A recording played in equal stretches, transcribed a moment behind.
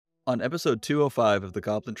On episode 205 of the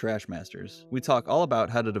Goblin Trashmasters, we talk all about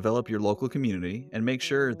how to develop your local community and make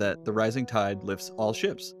sure that the rising tide lifts all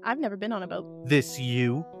ships. I've never been on a boat.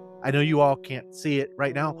 I know you all can't see it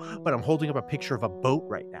right now, but I'm holding up a picture of a boat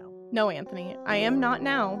right now. No, Anthony, I am not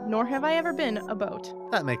now, nor have I ever been a boat.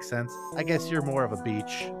 That makes sense. I guess you're more of a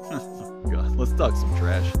beach. God, let's talk some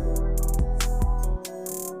trash.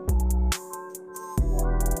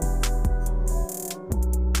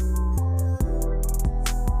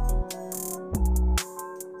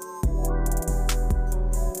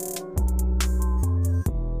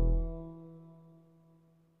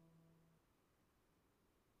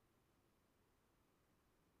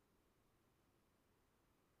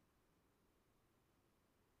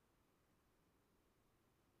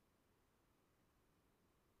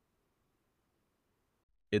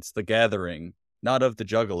 It's the gathering, not of the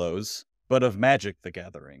juggalos, but of Magic the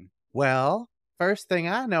Gathering. Well, first thing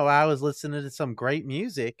I know, I was listening to some great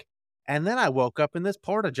music, and then I woke up in this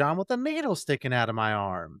porta-john with a needle sticking out of my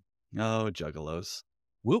arm. Oh, juggalos.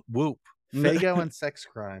 Whoop whoop. Fago and sex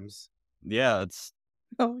crimes. Yeah,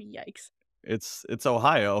 Oh, yikes. it's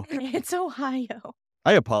Ohio. It's Ohio.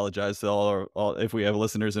 I apologize to all if we have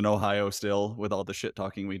listeners in Ohio still with all the shit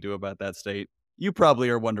talking we do about that state. You probably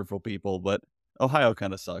are wonderful people, but Ohio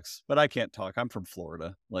kind of sucks. But I can't talk. I'm from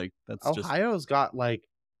Florida. Like, that's just... Ohio's got, like,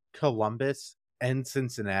 Columbus and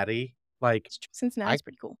Cincinnati. Like, Cincinnati's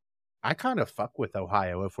pretty cool. I kind of fuck with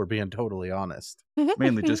Ohio, if we're being totally honest.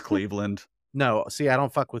 mainly just Cleveland. No, see, I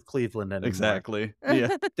don't fuck with Cleveland anymore. Exactly.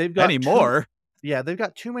 Yeah. They've got Anymore. they've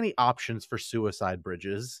got too many options for suicide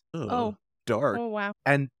bridges. Ugh, Oh. dark. Oh, wow.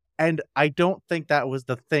 And I don't think that was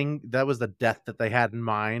the thing, that was the death that they had in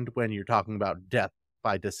mind when you're talking about death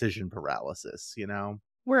by decision paralysis, you know?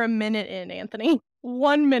 We're a minute in, Anthony.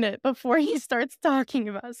 1 minute before he starts talking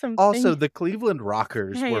about something. Also, the Cleveland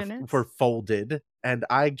Rockers Heinous. were folded, and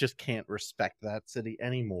I just can't respect that city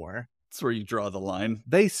anymore. That's where you draw the line.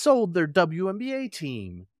 They sold their WNBA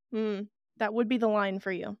team. That would be the line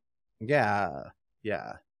for you. Yeah.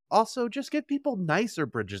 Also, just give people nicer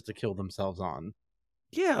bridges to kill themselves on.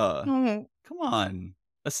 Yeah. Oh Come on.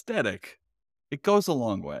 Aesthetic. It goes a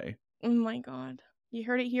long way. my God. You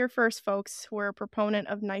heard it here first, folks. We're a proponent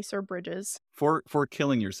of nicer bridges. For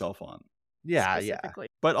killing yourself on. Yeah. Specifically.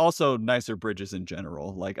 But also nicer bridges in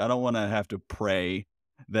general. Like, I don't want to have to pray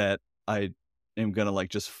that I am going to, like,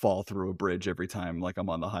 just fall through a bridge every time, like, I'm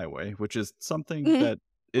on the highway, which is something that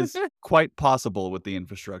is quite possible with the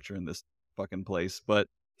infrastructure in this fucking place. But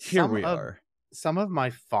here we are. Some of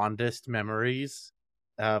my fondest memories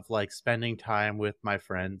of, like, spending time with my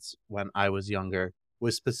friends when I was younger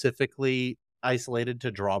was specifically isolated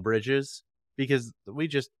to drawbridges, because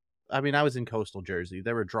I was in coastal Jersey.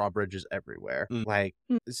 There were drawbridges everywhere.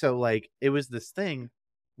 It was this thing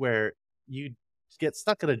where you get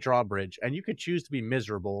stuck at a drawbridge and you could choose to be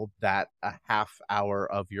miserable that a half hour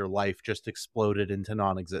of your life just exploded into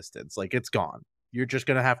non-existence. Like, it's gone. You're just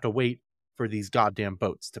going to have to wait for these goddamn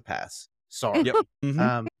boats to pass. Sorry. Yep.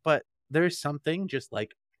 Mhm. But there's something just,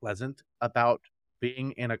 like, pleasant about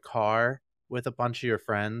being in a car with a bunch of your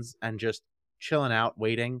friends and just chilling out,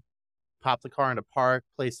 waiting, pop the car into park,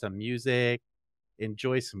 play some music,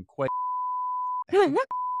 enjoy some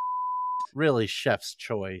really chef's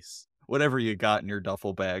choice. Whatever you got in your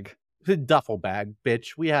duffel bag. Duffel bag,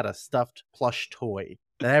 bitch. We had a stuffed plush toy,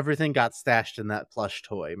 and everything got stashed in that plush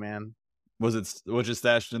toy, man. Was it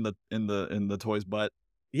stashed in the toy's butt?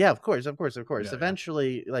 Yeah, of course. Yeah.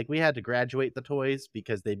 Eventually, like, we had to graduate the toys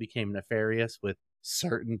because they became nefarious with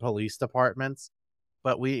certain police departments.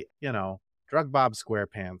 But we, Drug Bob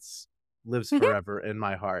SquarePants lives forever in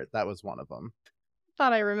my heart. That was one of them.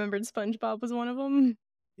 Thought I remembered SpongeBob was one of them.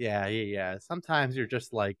 Yeah. Sometimes you're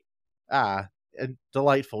just like, a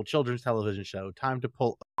delightful children's television show. Time to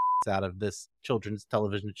pull out of this children's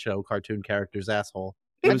television show cartoon character's asshole.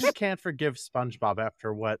 I just can't forgive SpongeBob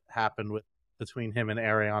after what happened between him and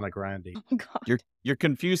Ariana Grande. Oh, God. You're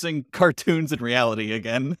confusing cartoons and reality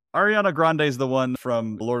again. Ariana Grande's the one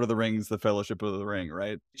from Lord of the Rings, The Fellowship of the Ring,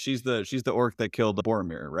 right? She's the orc that killed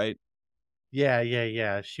Boromir, right?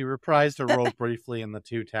 Yeah. She reprised her role briefly in The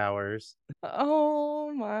Two Towers.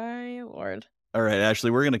 Oh, my Lord. All right,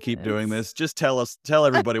 Ashley, we're going to keep doing this. Just tell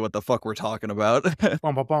everybody what the fuck we're talking about.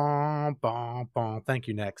 Bum, bum, bum, bum, bum. Thank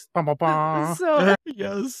you, next. Bum, bum, bum. So,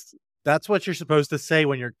 Yes. That's what you're supposed to say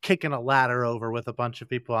when you're kicking a ladder over with a bunch of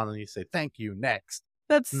people on, and you say, thank you, next.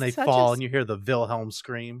 that's And they such fall, a, and you hear the Wilhelm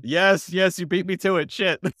scream. Yes, you beat me to it.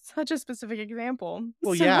 Shit. such a specific example.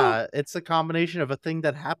 Well, So- yeah, it's a combination of a thing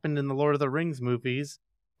that happened in the Lord of the Rings movies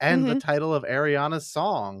and the title of Ariana's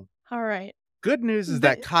song. All right. Good news is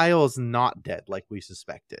that Kyle is not dead like we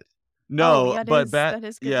suspected. Oh, No, yeah, but that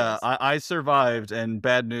is good yeah, news. I survived, and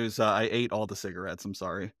bad news, I ate all the cigarettes, I'm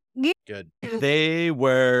sorry. Good. They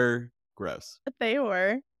were gross. They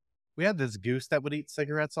were. We had this goose that would eat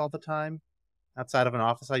cigarettes all the time. Outside of an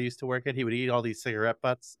office I used to work at, he would eat all these cigarette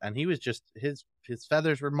butts, and he was just his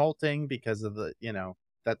feathers were molting because of the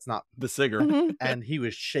that's not. The cigarette. Mhm. And he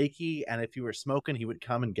was shaky, and if you were smoking, he would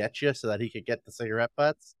come and get you so that he could get the cigarette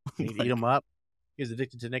butts. And he'd eat them up. He was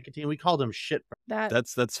addicted to nicotine. We called him shit. That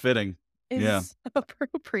That's fitting. Yeah. is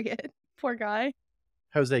appropriate. Poor guy.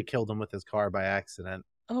 Jose killed him with his car by accident,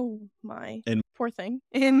 Oh my. And- Poor thing.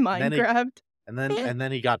 In then he- Minecraft. and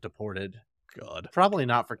then he got deported. God. Probably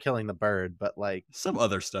not for killing the bird, but like Some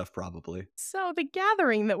other stuff, probably. So the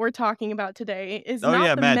gathering that we're talking about today is Oh, not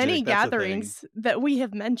yeah, the magic, many that's the thing. gatherings that we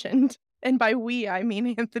have mentioned. And by we, I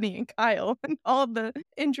mean Anthony and Kyle and all the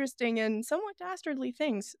interesting and somewhat dastardly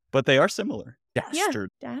things. But they are similar. dastard.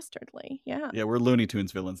 Dastardly, yeah. Yeah, we're Looney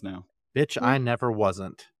Tunes villains now. Bitch, I never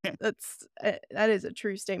wasn't. That is a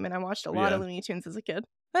true statement. I watched a lot of Yeah. Looney Tunes as a kid.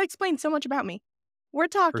 That explains so much about me. We're For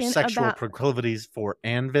talking sexual about proclivities for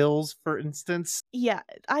anvils, for instance. yeah.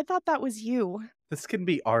 I thought that was you. This can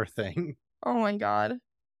be our thing. Oh my god.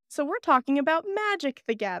 So we're talking about Magic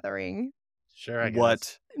the Gathering. Sure, I guess.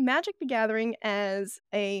 What? Magic the Gathering as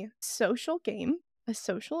a social game, a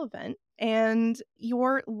social event, and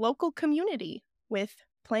your local community with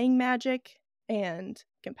playing Magic and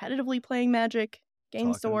competitively playing Magic, game Talking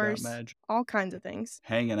about stores, magic. all kinds of things.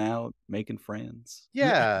 Hanging out, making friends.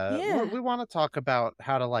 Yeah, Yeah. we want to talk about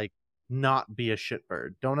how to like not be a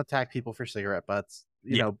shitbird. Don't attack people for cigarette butts.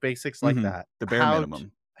 You Yeah. know, basics like Mhm. that. The bare How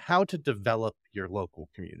minimum. how to develop your local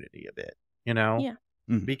community a bit. You know, Yeah.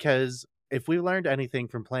 Mhm. because if we learned anything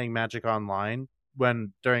from playing Magic online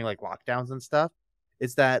when during like lockdowns and stuff,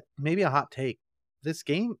 is that maybe a hot take. This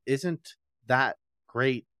game isn't that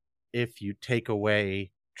great if you take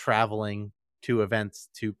away traveling to events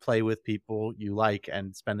to play with people you like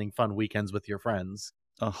and spending fun weekends with your friends.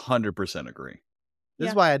 100% agree. This Yeah.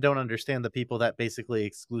 is why I don't understand the people that basically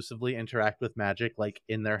exclusively interact with Magic like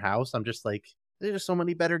in their house. I'm just like, there's just so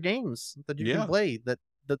many better games that you Yeah. can play that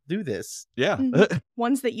do this Yeah. Mhm.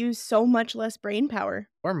 Ones that use so much less brain power.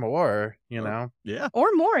 or more, you Or- know. Yeah. Or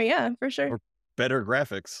more, yeah, for sure. Or- Better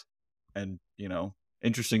graphics and,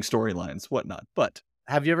 interesting storylines, whatnot. But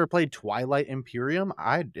Have you ever played Twilight Imperium?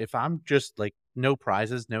 If I'm just like no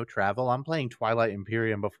prizes, no travel, I'm playing Twilight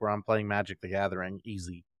Imperium before I'm playing Magic the Gathering.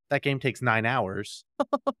 Easy. That game takes 9 hours.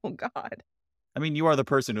 Oh god. I mean, you are the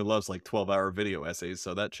person who loves like 12-hour video essays,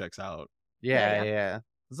 so that checks out. Yeah.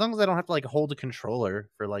 As long as I don't have to like hold a controller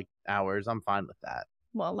for like hours, I'm fine with that.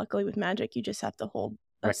 Well, luckily with Magic, you just have to hold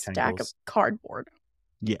a stack of Rectangles. cardboard.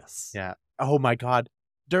 Yes. Yeah. Oh my god.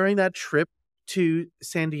 During that trip to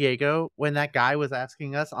San Diego, when that guy was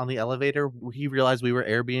asking us on the elevator, he realized we were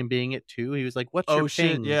Airbnb-ing it too. He was like, "What's your Oh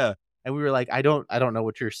shit, ping?" yeah. And we were like, I don't know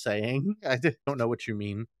what you're saying. I don't know what you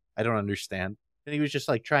mean. I don't understand. And he was just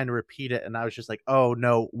like trying to repeat it. And I was just like, oh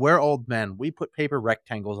no, we're old men. We put paper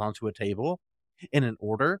rectangles onto a table in an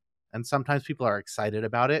order. And sometimes people are excited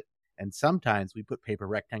about it. And sometimes we put paper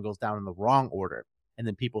rectangles down in the wrong order. And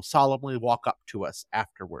then people solemnly walk up to us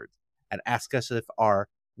afterwards and ask us if our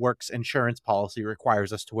work's insurance policy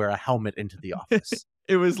requires us to wear a helmet into the office.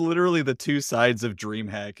 It was literally the two sides of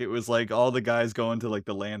DreamHack. It was like all the guys going to like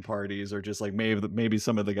the LAN parties, or just like maybe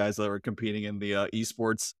some of the guys that were competing in the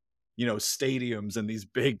esports, stadiums and these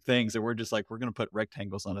big things. And we're just like, we're gonna put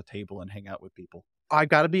rectangles on a table and hang out with people. I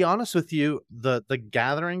gotta be honest with you, the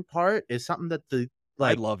gathering part is something that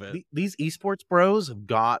I love it. these esports bros have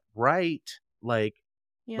got right.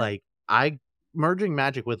 Yeah. Merging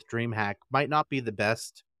Magic with DreamHack might not be the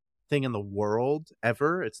best thing in the world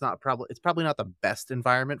ever. It's probably not the best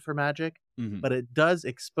environment for Magic, Mhm. but it does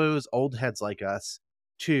expose old heads like us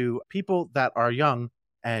to people that are young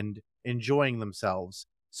and enjoying themselves,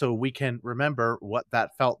 so we can remember what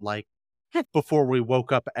that felt like before we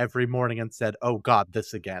woke up every morning and said, "Oh God,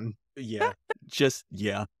 this again." Yeah.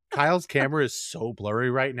 Yeah. Kyle's camera is so blurry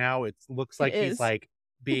right now. It looks like It he's is. like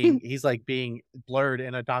being blurred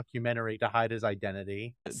in a documentary to hide his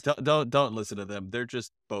identity. Don't listen to them. They're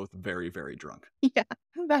just both very, very drunk. Yeah.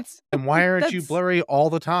 That's And why aren't you That's- blurry all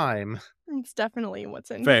the time? it's definitely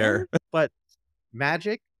what's in Fair. here. But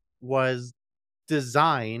Magic was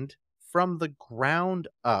designed from the ground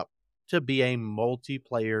up to be a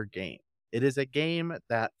multiplayer game. It is a game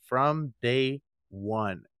that from day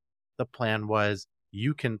one, the plan was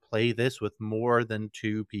you can play this with more than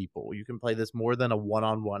 2 people. You can play this more than a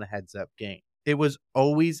one-on-one heads-up game. It was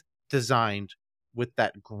always designed with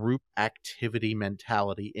that group activity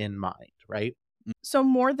mentality in mind, right? So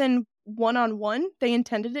more than one-on-one, they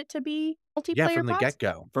intended it to be Yeah, multiplayer from the pods?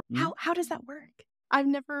 get-go. How does that work? I've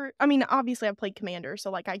never I mean, obviously I've played Commander,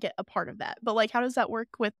 so, like, I get a part of that, but, like, how does that work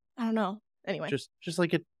with I don't know. Anyway. Just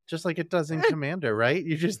like it does in Commander, right?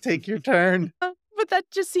 You just take your turn. But that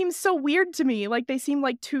just seems so weird to me, like, they seem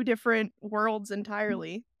like 2 different worlds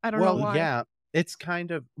entirely. I don't know Well, why. yeah, it's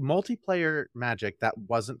kind of multiplayer Magic that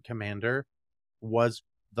wasn't Commander was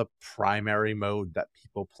the primary mode that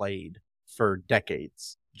people played for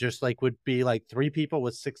decades. Just like would be like 3 people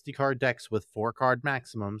with 60 card decks with 4 card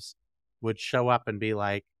maximums would show up and be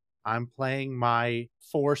like, I'm playing my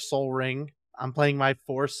 4 Soul Ring. I'm playing my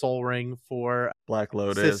 4 Soul Ring for Black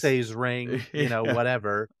Lotus. Sisay's ring, Yeah.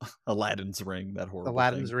 whatever. Aladdin's ring, that horrible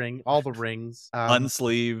Aladdin's thing. ring, all the rings.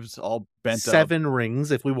 Unsleeved, all bent 7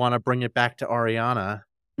 rings if we want to bring it back to Ariana.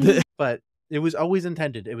 But it was always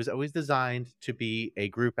intended. It was always designed to be a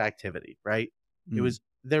group activity, right?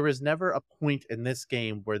 There was never a point in this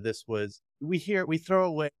game where this was we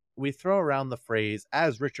throw around the phrase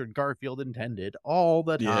as Richard Garfield intended all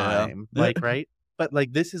the time. Yeah. Like, right? But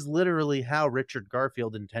like this is literally how Richard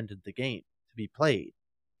Garfield intended the game to be played.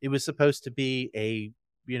 It was supposed to be a,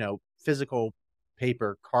 physical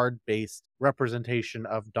paper card-based representation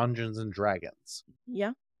of Dungeons and Dragons.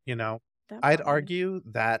 Yeah. I'd argue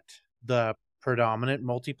that the predominant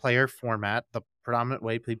multiplayer format, the predominant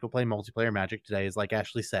way people play multiplayer Magic today is, like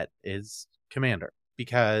Ashley said, is Commander.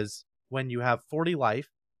 Because when you have 40 life,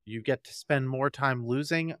 you get to spend more time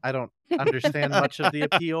losing. I don't understand much of the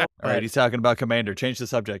appeal. All right, he's talking about Commander. Change the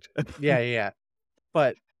subject. Yeah.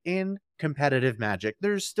 But in competitive Magic,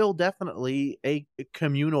 there's still definitely a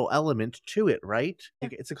communal element to it, right? Yeah.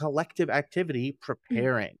 It's a collective activity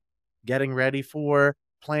preparing, getting ready for,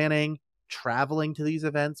 planning, traveling to these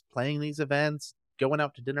events, playing these events, going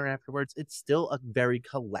out to dinner afterwards. It's still a very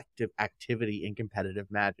collective activity in competitive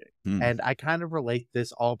Magic. And I kind of relate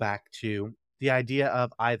this all back to the idea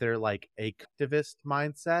of either like a collectivist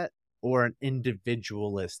mindset or an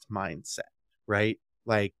individualist mindset, right?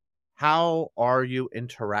 Like, how are you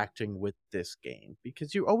interacting with this game?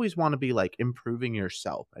 Because you always want to be like improving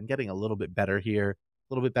yourself and getting a little bit better here,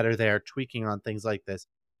 a little bit better there, tweaking on things like this.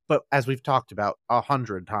 But as we've talked about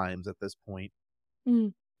 100 times at this point,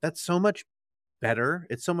 that's so much better.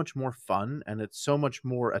 It's so much more fun, and it's so much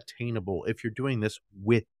more attainable if you're doing this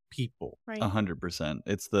with people. Right. 100%.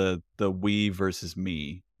 It's the we versus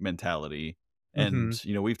me mentality. And,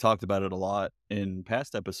 we've talked about it a lot in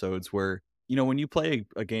past episodes where, when you play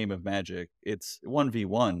a game of Magic, it's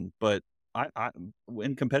 1v1, but I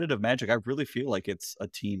in competitive Magic, I really feel like it's a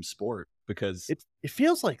team sport because it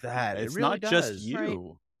feels like that. It's it really not does. just you. Right.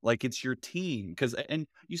 Like, it's your team. And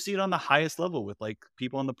you see it on the highest level with like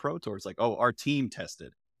people on the Pro Tour. It's like, oh, our team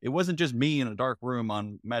tested. It wasn't just me in a dark room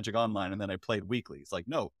on Magic Online and then I played weekly. It's like,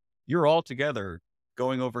 no, you're all together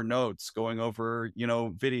going over notes, going over,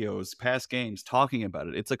 videos, past games, talking about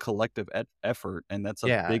it. It's a collective effort, and that's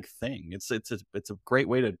a big thing. It's a great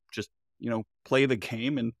way to just, play the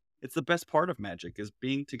game, and it's the best part of Magic is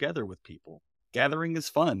being together with people. Gathering is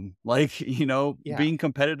fun. Like, being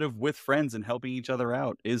competitive with friends and helping each other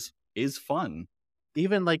out is fun.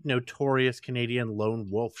 Even like notorious Canadian lone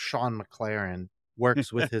wolf Sean McLaren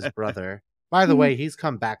works with his brother. By the way, he's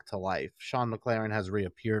come back to life. Sean McLaren has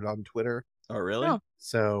reappeared on Twitter. Oh, really? Oh.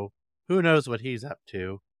 So who knows what he's up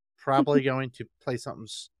to? Probably going to play something.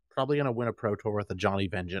 Probably going to win a Pro Tour with a Johnny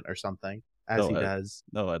Vengeant or something, as he does.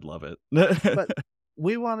 No, I'd love it. But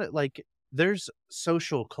we want it like there's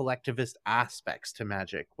social collectivist aspects to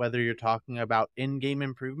Magic, whether you're talking about in-game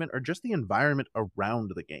improvement or just the environment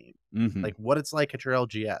around the game, like what it's like at your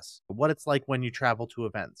LGS, what it's like when you travel to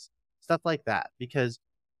events, stuff like that. Because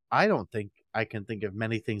I don't think I can think of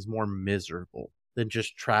many things more miserable than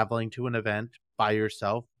just traveling to an event by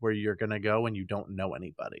yourself where you're going to go and you don't know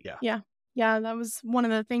anybody. Yeah, that was one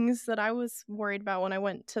of the things that I was worried about when I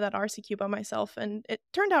went to that RCQ by myself. And it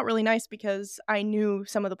turned out really nice because I knew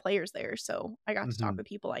some of the players there. So I got to talk with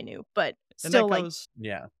people I knew. But still,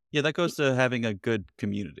 that goes to having a good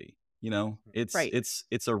community.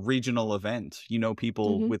 It's a regional event.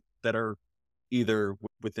 People that are either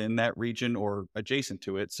within that region or adjacent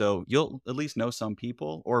to it. So you'll at least know some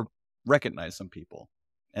people or recognize some people,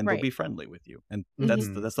 and they'll be friendly with you. And that's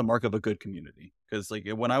the mark of a good community. Because like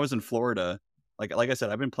when I was in Florida, like I said,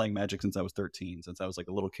 I've been playing Magic since I was 13, since I was like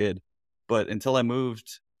a little kid. But until I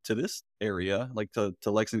moved to this area, like to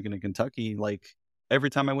Lexington, Kentucky, like every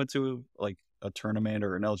time I went to like a tournament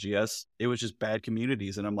or an LGS, it was just bad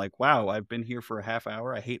communities. And I'm like, wow, I've been here for a half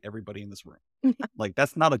hour. I hate everybody in this room. Like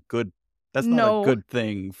that's not a good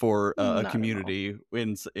thing for a community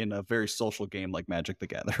in a very social game like Magic the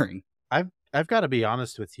Gathering. I've got to be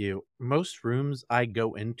honest with you. Most rooms I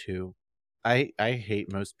go into, I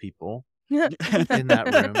hate most people. in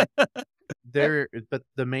that room. But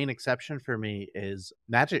the main exception for me is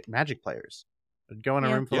magic players. Go in a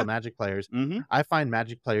Yeah. room full Yeah. of magic players. Mm-hmm. I find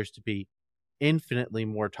magic players to be infinitely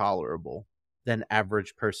more tolerable than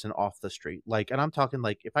average person off the street. Like, and I'm talking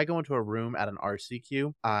like if I go into a room at an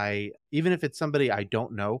RCQ, even if it's somebody I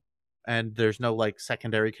don't know and there's no like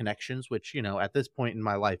secondary connections, which, you know, at this point in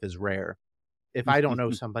my life is rare. If I don't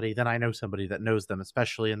know somebody, then I know somebody that knows them,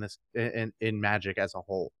 especially in this in magic as a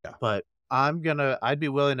whole. Yeah. But I'd be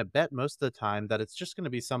willing to bet most of the time that it's just gonna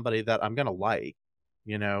be somebody that I'm gonna like,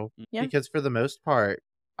 you know? Yeah. Because for the most part,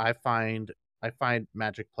 I find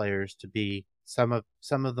magic players to be some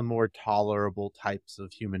of the more tolerable types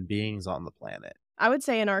of human beings on the planet. I would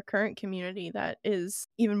say in our current community that is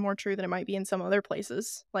even more true than it might be in some other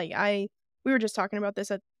places. Like we were just talking about this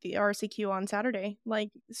at the RCQ on Saturday. Like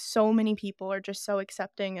so many people are just so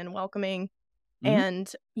accepting and welcoming.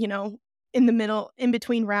 And, you know, in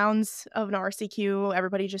between rounds of an RCQ,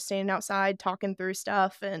 everybody just standing outside talking through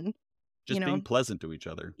stuff and Just you being know, pleasant to each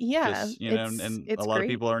other. yeah, Just, you know, and a it's lot of great.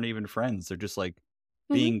 people aren't even friends. They're just like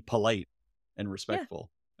Mhm. being polite and Yeah. respectful.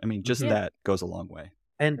 I mean, just Mhm. Yeah. that goes a long way.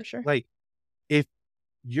 And For sure. like if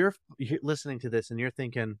you're listening to this and you're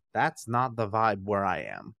thinking that's not the vibe where I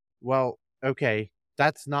am. Well, okay,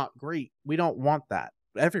 that's not great. We don't want that.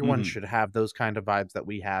 Everyone Mhm. should have those kind of vibes that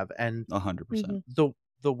we have, and 100%. Mhm.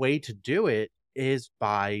 the way to do it is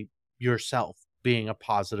by yourself being a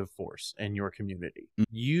positive force in your community. Mm.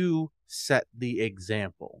 You set the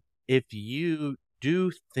example. If you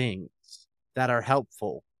do things that are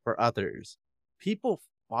helpful for others, people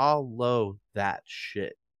follow that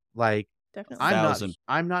shit. Like Definitely.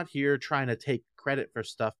 I'm not here trying to take credit for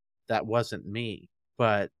stuff that wasn't me,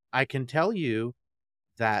 but I can tell you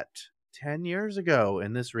that 10 years ago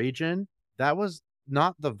in this region, that was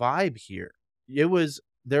not the vibe here. It was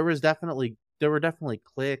there was definitely there were definitely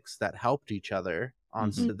cliques that helped each other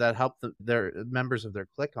on Mhm. that helped their members of their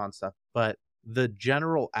clique on stuff, but the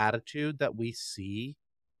general attitude that we see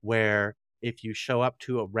where if you show up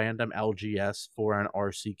to a random LGS for an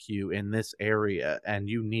RCQ in this area and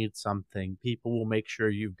you need something, people will make sure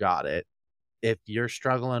you've got it. If you're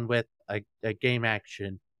struggling with a game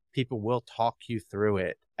action, people will talk you through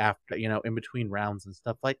it after, you know, in between rounds and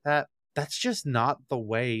stuff like that. That's just not the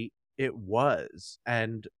way it was.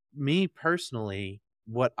 And me personally,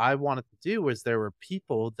 what I wanted to do was there were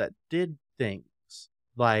people that did things.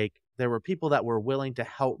 Like there were people that were willing to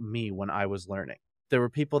help me when I was learning. There were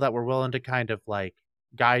people that were willing to kind of like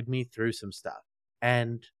guide me through some stuff.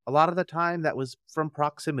 And a lot of the time that was from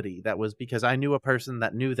proximity. That was because I knew a person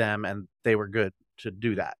that knew them and they were good to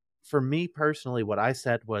do that. For me personally, what I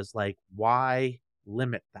said was like, why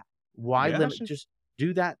limit that? Why Yeah. limit? Just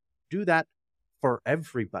do that for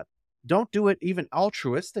everybody. Don't do it even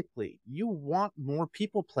altruistically. You want more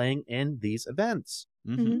people playing in these events.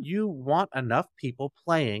 Mhm. You want enough people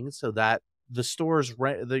playing so that the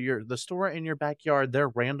the store in your backyard, their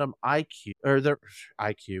random IQ or their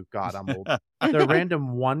IQ, God, I'm old. Their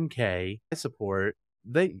random 1K support,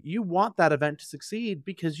 you want that event to succeed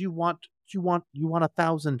because you want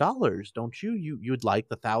 $1,000, don't you? You'd like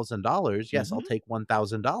the $1,000. Yes, I'll Mhm. take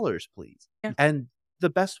 $1,000, please. Yeah. And the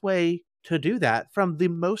best way to do that from the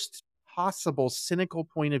most possible cynical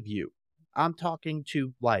point of view, I'm talking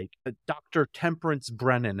to like Dr. Temperance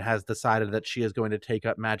Brennan has decided that she is going to take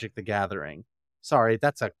up Magic the Gathering. Sorry,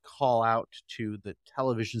 that's a call out to the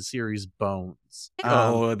television series Bones.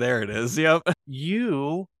 Oh, there it is. Yep.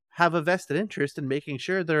 You have a vested interest in making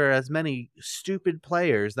sure there are as many stupid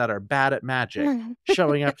players that are bad at Magic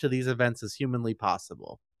showing up to these events as humanly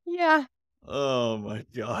possible. Yeah. Oh my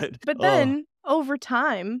god. But Oh, then over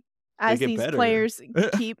time, they as get these better. players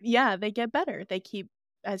they get better.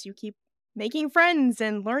 As you keep making friends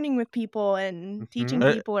and learning with people and teaching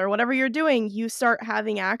Uh, people or whatever you're doing, you start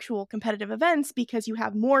having actual competitive events because you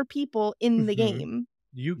have more people in the Mhm. game.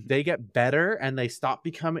 They get better and they stop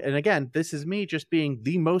becoming, and again, this is me just being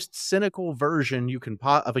the most cynical version you can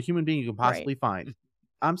of a human being you can possibly find.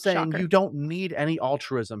 I'm saying Shocker. you don't need any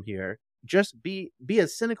altruism here. Just be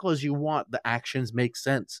as cynical as you want. The actions make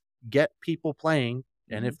sense. Get people playing,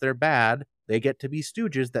 and if they're bad, they get to be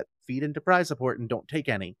stooges that feed into prize support and don't take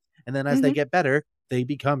any. And then as they Mhm. get better, they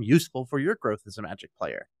become useful for your growth as a Magic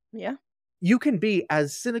player. Yeah. You can be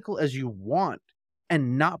as cynical as you want,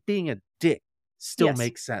 and not being a dick still Yes.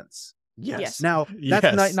 makes sense. yes. Now, Yes.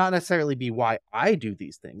 that's not necessarily be why I do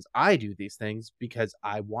these things. I do these things because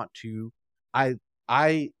I want to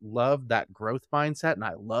I love that growth mindset, and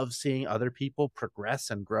I love seeing other people progress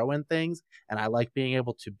and grow in things, and I like being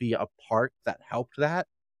able to be a part that helped that.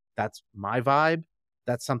 That's my vibe.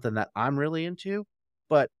 That's something that I'm really into.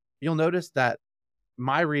 But you'll notice that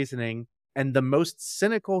my reasoning and the most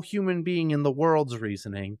cynical human being in the world's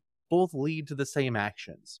reasoning both lead to the same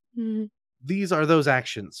actions. Mhm. These are those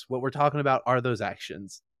actions. What we're talking about are those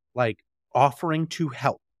actions. Like offering to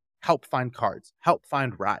help find cards, help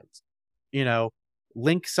find rides, you know,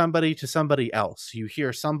 link somebody to somebody else. You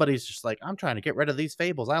hear somebody's just like, I'm trying to get rid of these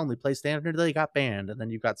fables. I only play standard until they got banned. And then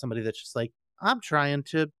you've got somebody that's just like, I'm trying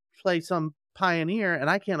to play some Pioneer and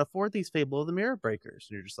I can't afford these Fable of the Mirror Breakers.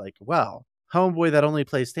 And you're just like, well, homeboy that only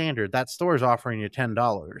plays standard, that store's offering you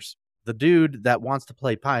 $10. The dude that wants to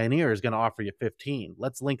play Pioneer is going to offer you 15.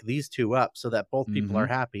 Let's link these two up so that both people are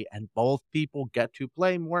happy and both people get to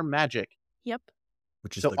play more Magic. Yep.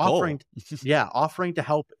 Which is So the goal. offering to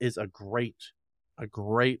help is a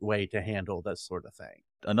great way to handle this sort of thing.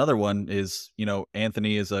 Another one is,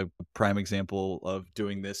 Anthony is a prime example of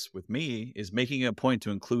doing this with me, is making it a point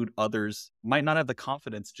to include others might not have the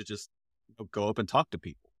confidence to just go up and talk to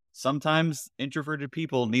people. Sometimes introverted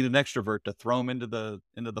people need an extrovert to throw them into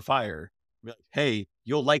the fire. Be like, hey,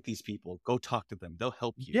 you'll like these people. Go talk to them. They'll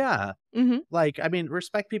help you. Yeah. Mm-hmm. Like, I mean,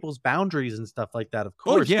 respect people's boundaries and stuff like that, of Oh,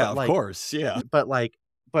 course. yeah, but of course. Yeah. But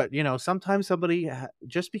sometimes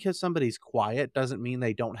just because somebody's quiet doesn't mean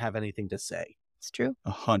they don't have anything to say. It's true.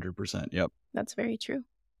 100%. Yep. That's very true.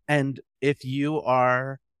 And if you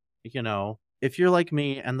are, if you're like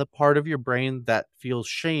me and the part of your brain that feels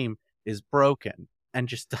shame is broken and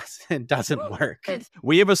just doesn't work.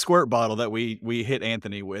 We have a squirt bottle that we hit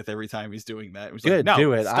Anthony with every time he's doing that. He's Good, like, no,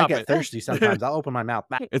 do it. I stop get thirsty sometimes. I'll open my mouth.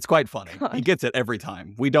 It's quite funny. God. He gets it every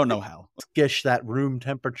time. We don't know how. Skish that room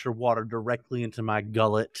temperature water directly into my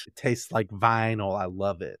gullet. It tastes like vinyl. I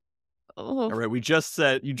love it. Oh. All right, you just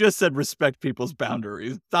said respect people's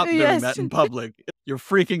boundaries. Stop doing that in public. You're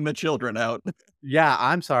freaking the children out. Yeah,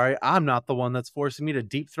 I'm sorry. I'm not the one that's forcing me to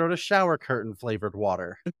deep throat a shower curtain flavored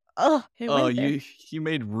water. Oh, you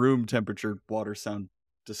made room temperature water sound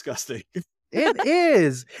disgusting. It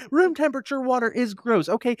is. Room temperature water is gross.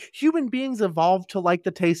 Okay, human beings evolved to like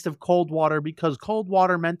the taste of cold water because cold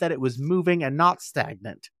water meant that it was moving and not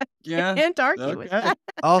stagnant. Yeah. Can't argue with that.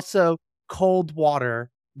 Also, cold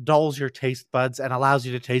water dulls your taste buds and allows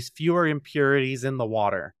you to taste fewer impurities in the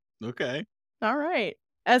water. Okay. All right.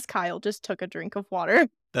 As Kyle just took a drink of water.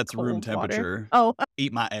 That's Cold room water. temperature. Oh,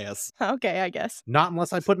 Eat my ass. okay, I guess. Not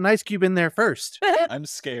unless I put an ice cube in there first. I'm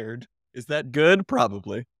scared. Is that good?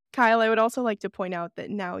 Probably. Kyle, I would also like to point out that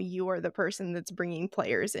now you are the person that's bringing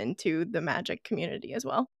players into the Magic community as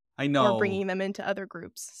well. I know. Or bringing them into other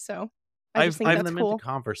groups. So I just think bringing that's them cool. into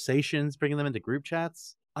conversations, bringing them into group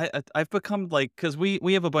chats. I've become because we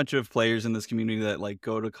have a bunch of players in this community that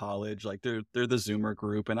go to college, they're the Zoomer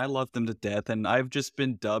group, and I love them to death, and I've just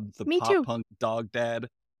been dubbed the Me pop too. punk dog dad.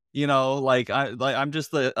 I'm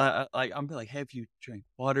just I'm like, have you drank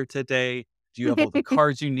water today? Do you have all the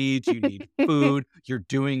cards you need? Do you need food? You're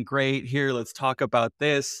doing great. Here, let's talk about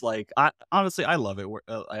this. I honestly, I love it,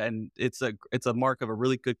 and it's a mark of a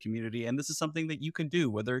really good community, and this is something that you can do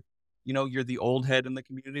whether you're the old head in the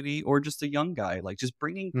community or just a young guy. Just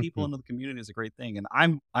bringing people into the community is a great thing. And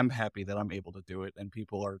I'm happy that I'm able to do it. And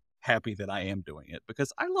people are happy that I am doing it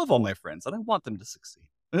because I love all my friends and I want them to succeed.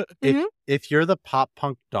 If you're the pop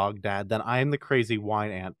punk dog dad, then I am the crazy wine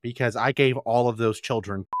aunt because I gave all of those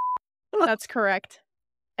children. That's correct.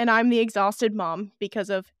 And I'm the exhausted mom because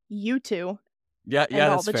of you two. Yeah, and all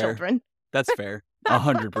that's the fair. children. That's fair.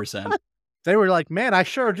 100%. They were like, man, I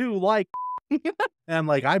sure do like. And I'm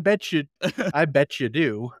like, I bet you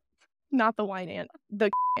do. Not the wine ant. The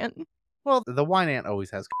ant. Well, the wine ant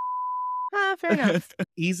always has. Fair enough.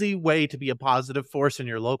 Easy way to be a positive force in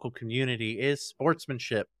your local community is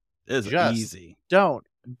sportsmanship. It's Just easy. Don't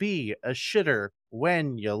be a shitter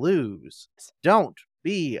when you lose. Don't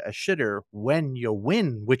be a shitter when you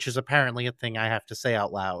win, which is apparently a thing I have to say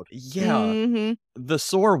out loud. Yeah. Mhm. The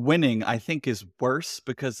sore winning, I think, is worse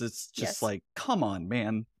because it's just Yes. come on,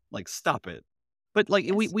 man. Stop it. But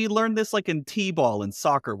Yes. we learned this in T-ball and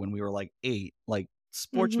soccer when we were 8.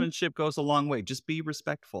 Sportsmanship goes a long way. Just be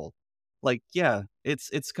respectful. Yeah,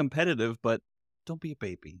 it's competitive, but don't be a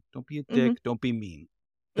baby. Don't be a dick. Don't be mean.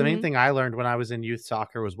 The main thing I learned when I was in youth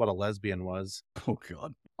soccer was what a lesbian was. Oh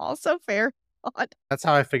God. Also fair. God. That's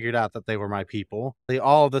how I figured out that they were my people.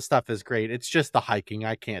 All of the stuff is great. It's just the hiking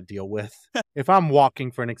I can't deal with. If I'm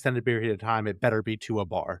walking for an extended period of time, it better be to a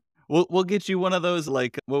bar. We'll get you one of those what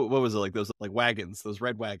was it those wagons, those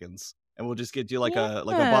red wagons, and we'll just get you a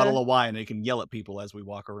bottle of wine and you can yell at people as we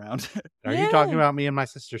walk around. Are you talking about me and my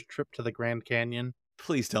sister's trip to the Grand Canyon?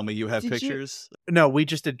 Please tell me you have Did you- pictures. No, we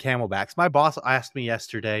just did camelbacks. My boss asked me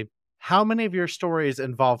yesterday, how many of your stories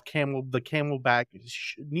involve the camelback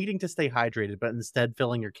needing to stay hydrated, but instead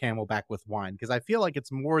filling your camelback with wine? Because I feel like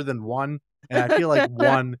it's more than one, and I feel like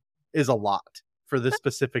one is a lot for this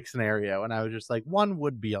specific scenario. And I was just like, one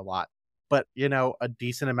would be a lot. But, a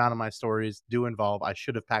decent amount of my stories do involve I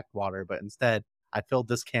should have packed water, but instead I filled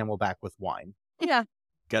this camelback with wine. Yeah.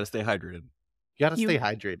 Gotta stay hydrated. You gotta stay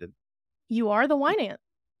hydrated. You are the wine ant.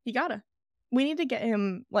 You gotta. We need to get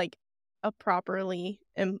him, like, a properly...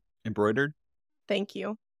 Embroidered? Thank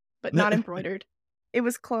you. But not embroidered. It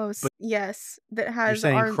was close. Yes. That has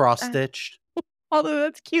You're saying cross-stitched? Although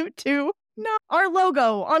that's cute, too. No. Our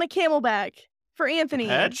logo on a camelback for Anthony.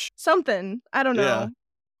 Patch? Something. I don't know. Yeah.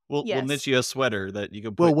 We'll Yes. knit you a sweater that you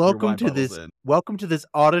can put your wine bottles in. Welcome to this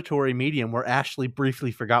auditory medium where Ashley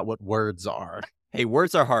briefly forgot what words are. Hey,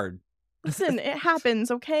 words are hard. Listen, it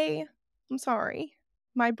happens, okay? I'm sorry.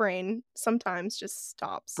 My brain sometimes just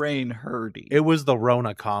stops. Brain hurdy. It was the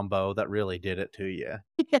Rona combo that really did it to you.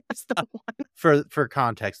 Yes, the one. For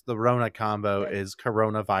context, the Rona combo is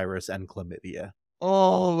coronavirus and chlamydia.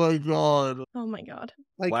 Oh my god. Oh my god.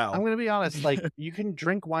 Like, wow. I'm going to be honest, like, you can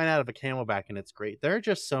drink wine out of a camelback and it's great. There are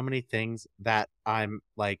just so many things that I'm,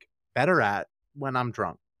 like, better at when I'm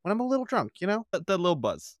drunk. When I'm a little drunk, That little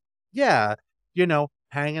buzz. Yeah.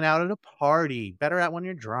 Hanging out at a party. Better at when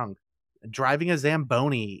you're drunk. Driving a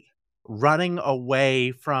Zamboni. Running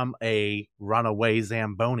away from a runaway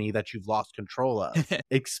Zamboni that you've lost control of.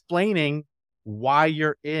 Explaining why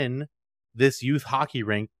you're in this youth hockey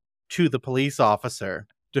rink to the police officer.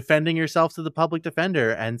 Defending yourself to the public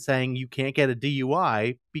defender and saying you can't get a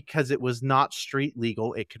DUI because it was not street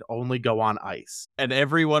legal. It could only go on ice. And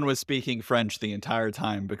everyone was speaking French the entire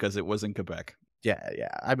time because it was in Quebec.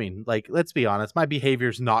 Yeah. I mean, like, let's be honest. My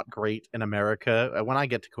behavior's not great in America. When I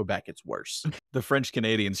get to Quebec, it's worse. The French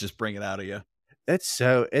Canadians just bring it out of you. It's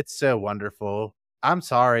so wonderful. I'm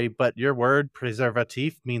sorry, but your word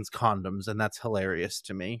preservatif means condoms, and that's hilarious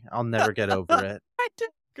to me. I'll never get over it.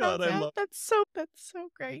 God, I love that's so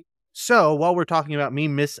great. So, while we're talking about me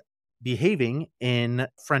misbehaving in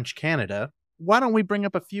French Canada, why don't we bring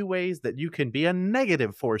up a few ways that you can be a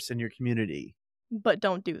negative force in your community? But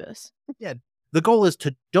don't do this. Yeah. The goal is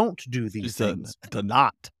to don't do these things. To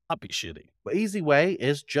not be shitty. The easy way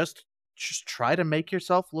is just try to make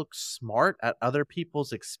yourself look smart at other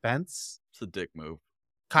people's expense. It's a dick move.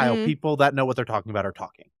 Kyle, people that know what they're talking about are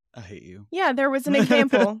talking. I hate you. Yeah, there was an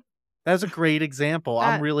example. That's a great example.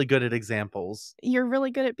 I'm really good at examples. You're really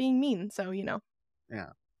good at being mean, so Yeah.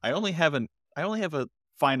 I only have a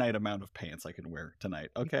finite amount of pants I can wear tonight.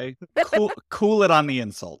 Okay, cool it on the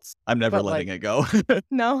insults. I'm never letting it go.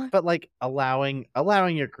 No, but like allowing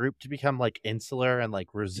your group to become like insular and like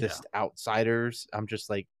resist outsiders, I'm just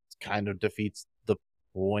like kind of defeats the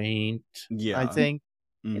point. Yeah, I think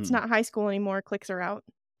it's not high school anymore. Cliques are out.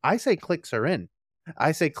 I say cliques are in.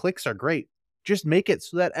 I say cliques are great. Just make it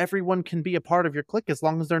so that everyone can be a part of your clique as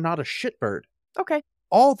long as they're not a shitbird. Okay.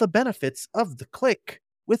 All the benefits of the clique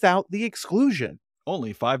without the exclusion.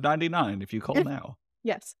 Only $5.99 if you call now.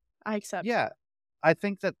 Yes, I accept. Yeah. I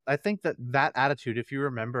think that attitude, if you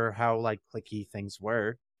remember how like cliquey things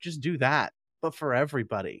were, just do that. But for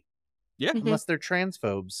everybody. Yeah. Unless they're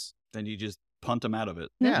transphobes. Then you just punt them out of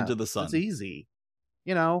it into the sun. It's easy.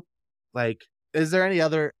 Like, is there any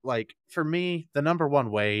other, like, for me, the number one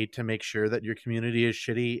way to make sure that your community is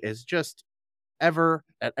shitty is just ever,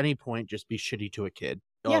 at any point, just be shitty to a kid.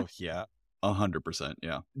 Oh, yeah. 100%,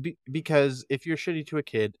 yeah. Because if you're shitty to a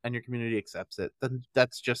kid and your community accepts it, then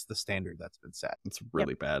that's just the standard that's been set. It's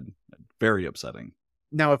really bad. Very upsetting.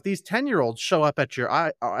 Now, if these 10-year-olds show up at your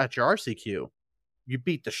RCQ, you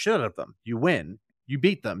beat the shit out of them. You win. You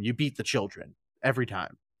beat them. You beat the children. Every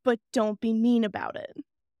time. But don't be mean about it.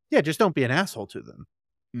 Yeah, just don't be an asshole to them.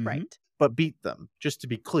 Mm-hmm. Right. But beat them, just to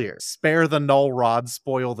be clear. Spare the null rod,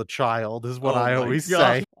 spoil the child, is what I always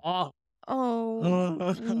say. Oh,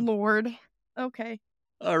 Lord. Okay.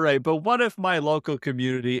 All right, but what if my local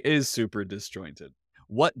community is super disjointed?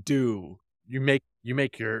 What do you make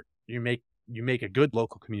a good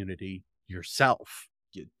local community yourself?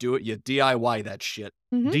 You do it, you DIY that shit.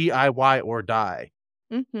 DIY or die.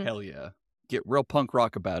 Hell yeah. Get real punk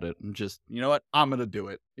rock about it and just, you know what? I'm going to do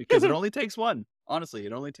it because it only takes one. Honestly,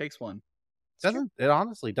 it only takes one. It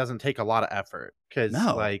honestly doesn't take a lot of effort because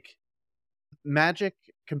like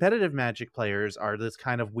competitive Magic players are this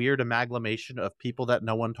kind of weird amalgamation of people that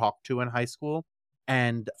no one talked to in high school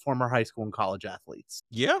and former high school and college athletes.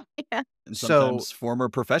 Yeah. And sometimes former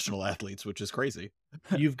professional athletes, which is crazy.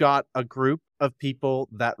 You've got a group of people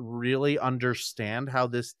that really understand how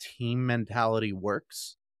this team mentality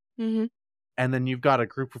works. And then you've got a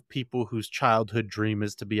group of people whose childhood dream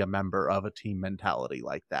is to be a member of a team mentality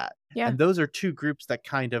like that. Yeah. And those are two groups that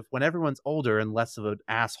kind of, when everyone's older and less of an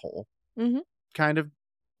asshole, kind of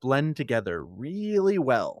blend together really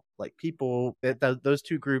well. Like people, those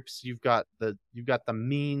two groups, you've got the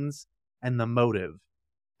means and the motive,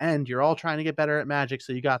 and you're all trying to get better at Magic,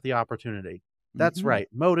 so you got the opportunity. That's right.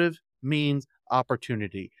 Motive, means,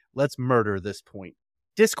 opportunity. Let's murder this point.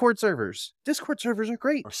 Discord servers. Discord servers are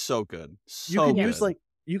great. Are so good. So You can good.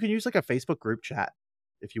 use like a Facebook group chat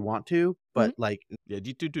if you want to, but like yeah,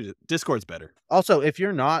 you do Discord's better. Also, if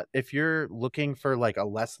you're looking for like a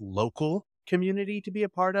less local community to be a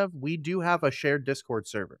part of, we do have a shared Discord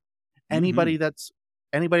server. Anybody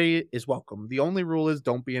is welcome. The only rule is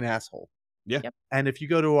don't be an asshole. Yeah. Yep. And if you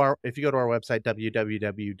go to our website,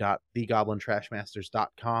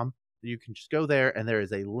 www.thegoblintrashmasters.com, you can just go there and there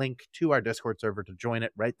is a link to our Discord server to join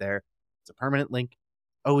it right there. It's a permanent link,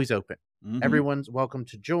 always open. Everyone's welcome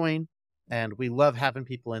to join, and we love having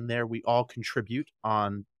people in there. We all contribute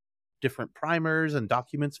on different primers and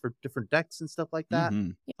documents for different decks and stuff like that.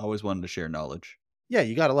 Always wanted to share knowledge. Yeah,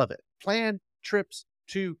 you gotta love it. Plan trips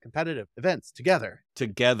to competitive events together.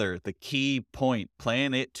 Together, the key point.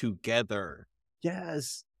 Plan it together.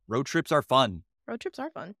 Yes. Road trips are fun. Road trips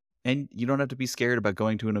are fun. And you don't have to be scared about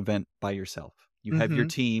going to an event by yourself. You have your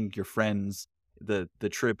team, your friends. The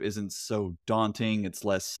trip isn't so daunting. It's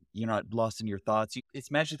less, you're not lost in your thoughts.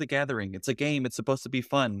 It's Magic the Gathering. It's a game. It's supposed to be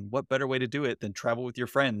fun. What better way to do it than travel with your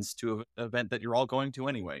friends to an event that you're all going to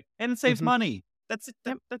anyway? And it saves money. That's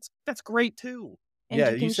great too. And yeah,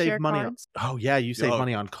 you save money on you save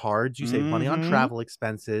money on cards, you save money on travel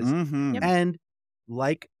expenses. And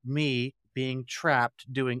like me being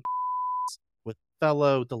trapped doing with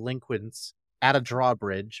fellow delinquents at a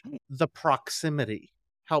drawbridge, the proximity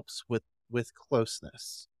helps with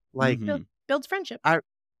closeness. Like builds friendship.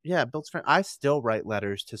 Builds friendship. I still write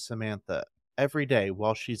letters to Samantha every day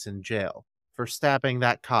while she's in jail for stabbing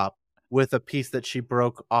that cop with a piece that she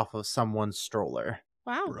broke off of someone's stroller.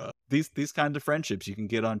 Wow. Bruh. These kinds of friendships you can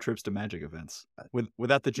get on trips to Magic events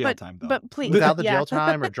without the jail time, though. But please, without the jail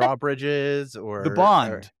time or drawbridges or the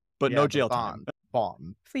bond, but no jail time.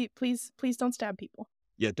 Bond. Please don't stab people.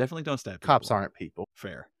 Yeah, definitely don't stab people. Cops aren't people.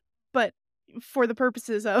 Fair. But for the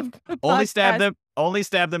purposes of only stab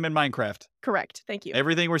them in Minecraft. Correct. Thank you.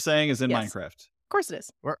 Everything we're saying is in Minecraft. Of course it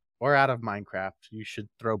is. We're out of Minecraft. You should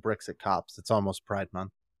throw bricks at cops. It's almost Pride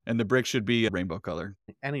Month. And the brick should be rainbow color.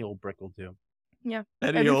 Any old brick will do. Yeah.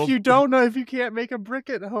 If you don't know, if you can't make a brick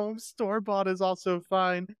at home, store-bought is also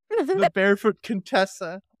fine. The Barefoot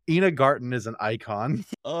Contessa. Ina Garten is an icon.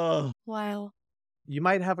 Oh. Wow. You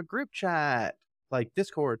might have a group chat, like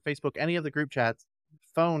Discord, Facebook, any of the group chats,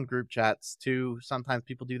 phone group chats too. Sometimes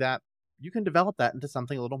people do that. You can develop that into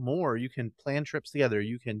something a little more. You can plan trips together.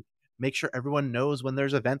 You can make sure everyone knows when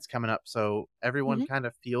there's events coming up, so everyone kind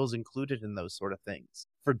of feels included in those sort of things.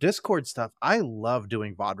 For Discord stuff, I love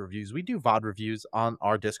doing VOD reviews. We do VOD reviews on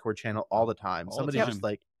our Discord channel all the time. Somebody's just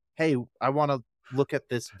like, hey, I want to look at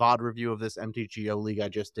this VOD review of this MTGO league I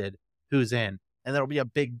just did. Who's in? And there'll be a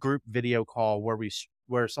big group video call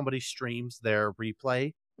where somebody streams their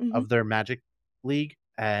replay of their Magic league,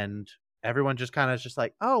 and everyone just kind of just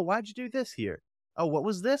like, oh, why'd you do this here? Oh, what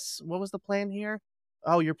was this? What was the plan here?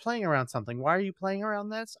 Oh, you're playing around something. Why are you playing around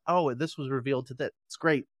this? Oh, this was revealed to this. It's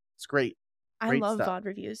great. It's great. I love VOD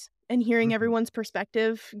reviews and hearing everyone's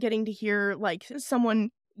perspective, getting to hear like someone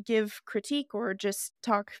give critique or just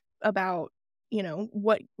talk about,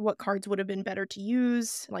 what cards would have been better to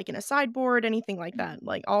use, like in a sideboard, anything like that.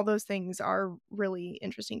 Like all those things are really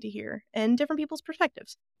interesting to hear and different people's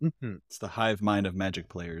perspectives. It's the hive mind of Magic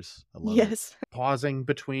players. I love it. Pausing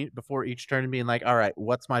before each turn and being like, all right,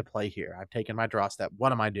 what's my play here? I've taken my draw step.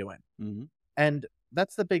 What am I doing? And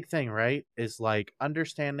that's the big thing, right? Is like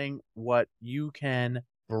understanding what you can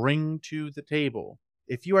bring to the table.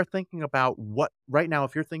 If you are thinking about what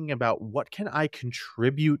can I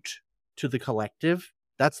contribute to the collective,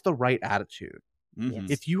 that's the right attitude. Yes.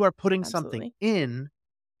 If you are putting something in,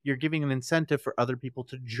 you're giving an incentive for other people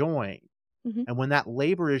to join. And when that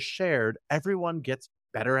labor is shared, everyone gets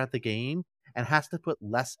better at the game and has to put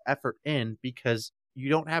less effort in because you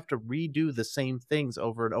don't have to redo the same things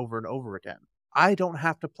over and over and over again. I don't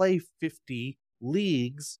have to play 50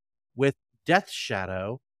 leagues with Death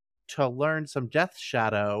Shadow to learn some Death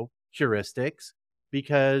Shadow heuristics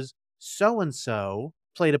because so-and-so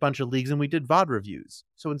played a bunch of leagues and we did VOD reviews.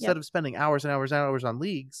 So instead of spending hours and hours and hours on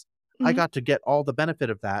leagues, I got to get all the benefit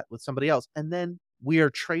of that with somebody else. And then we are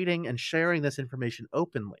trading and sharing this information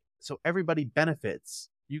openly. So everybody benefits.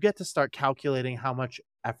 You get to start calculating how much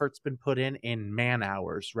effort's been put in man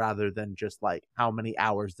hours rather than just like how many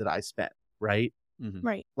hours did I spend, right?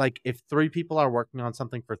 Right. Like if 3 people are working on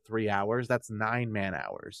something for 3 hours, that's 9 man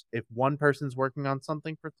hours. If one person's working on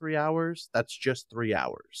something for 3 hours, that's just 3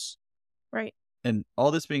 hours. Right. And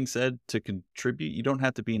all this being said, to contribute, you don't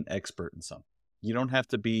have to be an expert in something. You don't have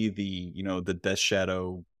to be the, the Death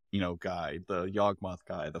Shadow, guy, the Yawgmoth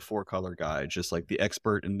guy, the 4-color guy, just like the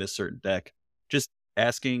expert in this certain deck. Just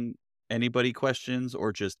asking anybody questions,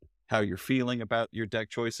 or just how you're feeling about your deck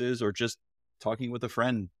choices, or just talking with a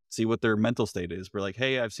friend, see what their mental state is. We're like,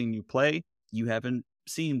 hey, I've seen you play. You haven't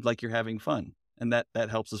seemed like you're having fun. And that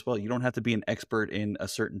helps as well. You don't have to be an expert in a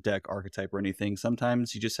certain deck archetype or anything.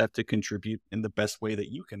 Sometimes you just have to contribute in the best way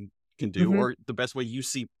that you can do, or the best way you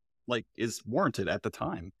see like is warranted at the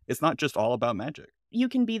time. It's not just all about Magic. You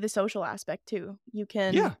can be the social aspect too. You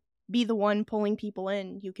can be the one pulling people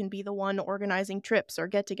in. You can be the one organizing trips or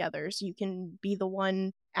get-togethers. You can be the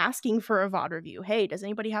one asking for a VOD review. Hey, does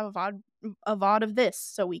anybody have a VOD of this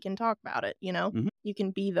so we can talk about it? You can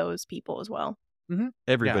be those people as well.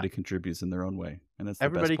 Everybody contributes in their own way, and that's the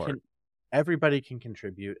best part. Everybody can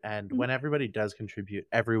contribute, and when everybody does contribute,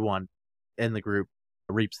 everyone in the group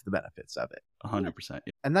reaps the benefits of it. 100%.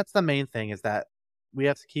 And that's the main thing, is that we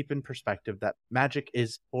have to keep in perspective that Magic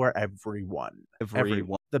is for everyone.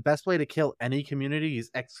 Everyone. The best way to kill any community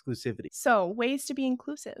is exclusivity. So, ways to be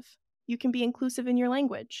inclusive. You can be inclusive in your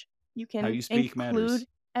language. You can how you speak include matters.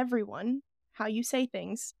 Everyone. How you say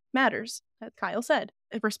things matters, as Kyle said.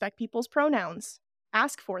 Respect people's pronouns.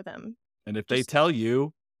 Ask for them. And if they tell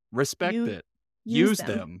you, respect it. Use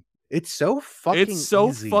them. It's so fucking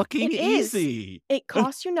easy. It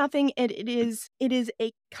costs you nothing. It is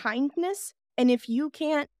a kindness. And if you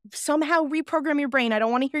can't somehow reprogram your brain, I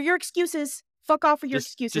don't want to hear your excuses. Fuck off with your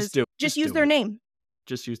excuses. Just use their name.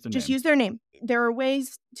 Just use their name. Just use their name. There are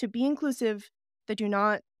ways to be inclusive that do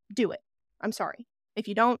not do it. I'm sorry. If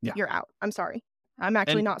you don't, you're out. I'm sorry. I'm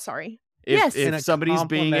actually not sorry. If somebody's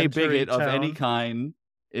being a bigot of any kind,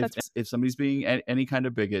 if somebody's being any kind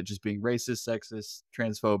of bigot, just being racist, sexist,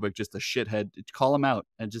 transphobic, just a shithead, call them out,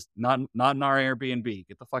 and just not in our Airbnb.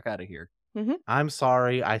 Get the fuck out of here. I'm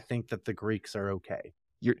sorry. I think that the Greeks are okay.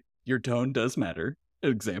 Your tone does matter.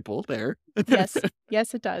 Example there.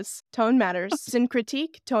 Yes, it does. Tone matters in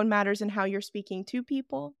critique. Tone matters in how you're speaking to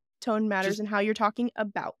people. Tone matters in how you're talking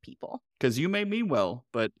about people. Because you may mean well,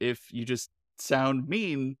 but if you just sound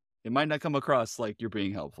mean, it might not come across like you're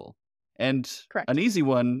being helpful. And an easy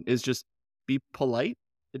one is just be polite.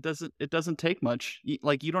 It doesn't take much.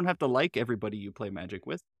 Like, you don't have to like everybody you play Magic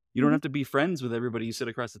with. You don't have to be friends with everybody you sit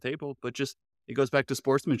across the table, but just, it goes back to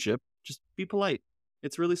sportsmanship. Just be polite.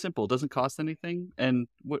 It's really simple. It doesn't cost anything. And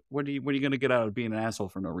what are you going to get out of being an asshole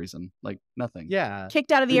for no reason? Like, nothing. Yeah.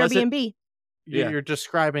 Kicked out of the Airbnb. You're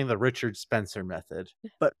describing the Richard Spencer method.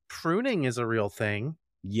 But pruning is a real thing.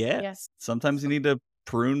 Yes. Sometimes you need to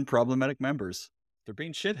prune problematic members. If they're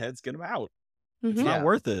being shitheads, get them out. It's not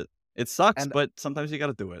worth it. It sucks, but sometimes you got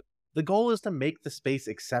to do it. The goal is to make the space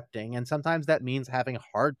accepting, and sometimes that means having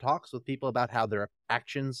hard talks with people about how their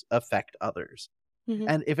actions affect others.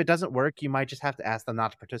 And if it doesn't work, you might just have to ask them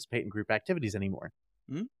not to participate in group activities anymore.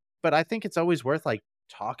 But I think it's always worth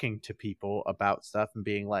talking to people about stuff and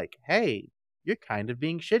being like, hey, you're kind of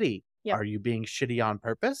being shitty. Yep. Are you being shitty on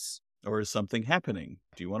purpose? Or is something happening?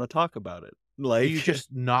 Do you want to talk about it? Do you just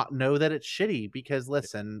not know that it's shitty? Because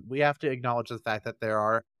listen, we have to acknowledge the fact that there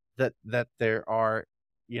are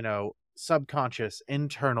subconscious,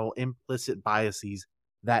 internal, implicit biases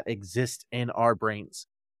that exist in our brains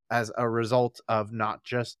as a result of not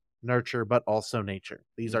just nurture, but also nature.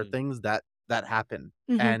 These are things that happen,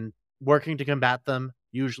 and working to combat them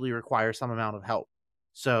usually requires some amount of help.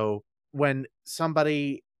 So when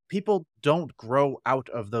people don't grow out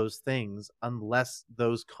of those things unless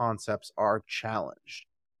those concepts are challenged.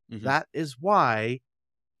 That is why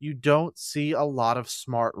you don't see a lot of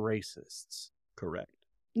smart racists. Correct.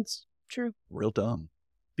 It's true. Real dumb.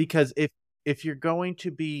 Because if you're going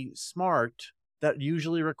to be smart, that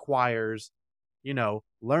usually requires,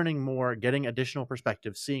 learning more, getting additional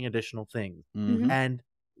perspectives, seeing additional things. And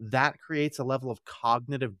that creates a level of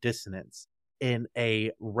cognitive dissonance in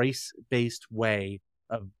a race-based way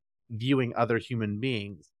of viewing other human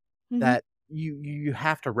beings that you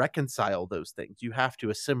have to reconcile those things. You have to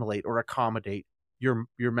assimilate or accommodate your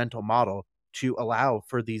mental model to allow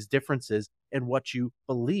for these differences in what you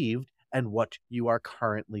believed and what you are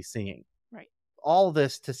currently seeing. Right. All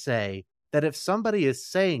this to say that if somebody is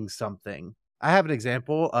saying something, I have an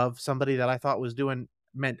example of somebody that I thought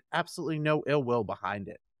meant absolutely no ill will behind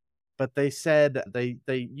it. But they said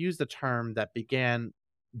they used a term that began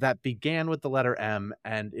with the letter M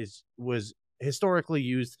and was historically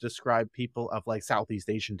used to describe people of Southeast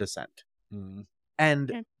Asian descent.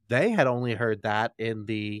 And they had only heard that in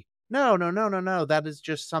the no, that is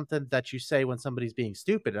just something that you say when somebody's being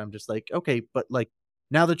stupid. And I'm just like, okay, but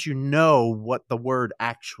now that you know what the word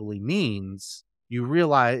actually means,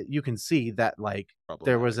 you can see that like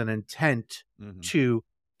there was an intent to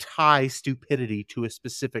tie stupidity to a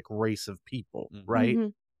specific race of people, right?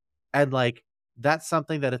 And like that's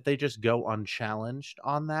something that if they just go unchallenged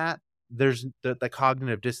on that, there's the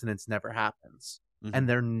cognitive dissonance never happens. And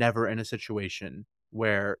they're never in a situation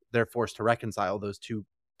where they're forced to reconcile those two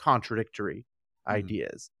contradictory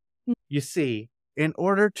ideas. You see, in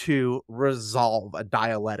order to resolve a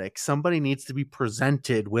dialectic, somebody needs to be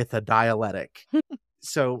presented with a dialectic.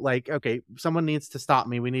 So, like, okay, someone needs to stop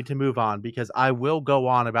me. We need to move on because I will go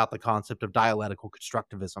on about the concept of dialectical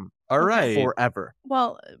constructivism forever.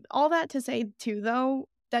 Well, all that to say, too, though,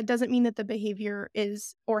 that doesn't mean that the behavior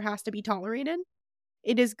is or has to be tolerated.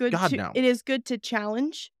 It is good it is good to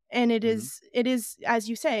challenge, and it is as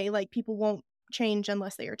you say, like people won't change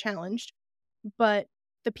unless they are challenged. But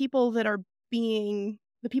the people that are being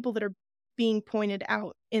pointed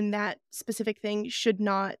out in that specific thing should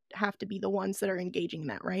not have to be the ones that are engaging in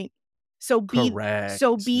that, right? So be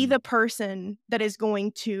the person that is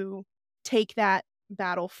going to take that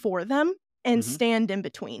battle for them and stand in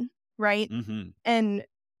between, right? And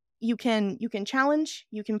you can challenge,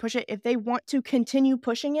 you can push it. If they want to continue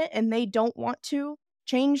pushing it and they don't want to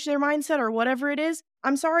change their mindset or whatever it is,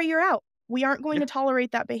 I'm sorry, you're out. We aren't going to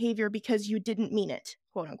tolerate that behavior because you didn't mean it,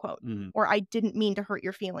 quote unquote, or I didn't mean to hurt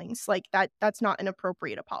your feelings. Like that's not an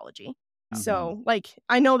appropriate apology. So like,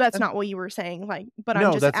 I know that's not what you were saying, like, but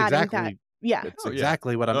I'm just adding that. Yeah. It's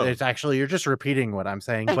exactly what I'm it's actually you're just repeating what I'm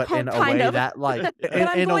saying, but in a way that like but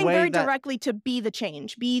I'm going very directly to be the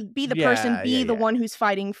change. Be the person, be the one who's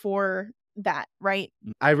fighting for that, right?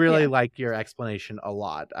 I really like your explanation a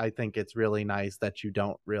lot. I think it's really nice that you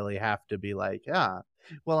don't really have to be like,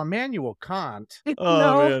 well, Immanuel Kant.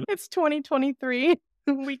 No, it's 2023.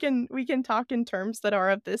 We can talk in terms that are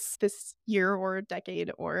of this year or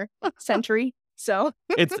decade or century. So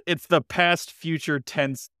it's the past future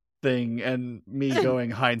tense thing, and me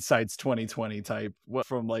going hindsight's 2020 type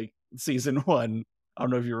from like season 1. I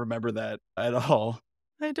don't know if you remember that at all.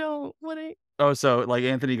 I don't. So like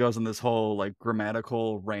Anthony goes on this whole like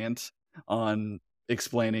grammatical rant on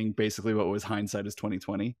explaining basically what was hindsight is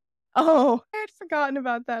 2020. Oh, I had forgotten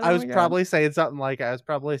about that. I was probably saying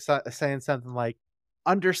something like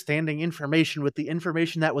understanding information with the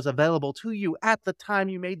information that was available to you at the time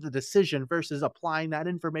you made the decision versus applying that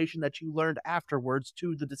information that you learned afterwards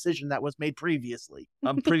to the decision that was made previously.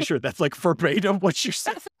 I'm pretty sure that's like verbatim what you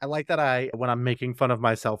said. I like that when I'm making fun of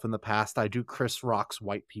myself in the past, I do Chris Rock's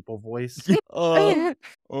white people voice. Oh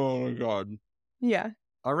my God. Yeah.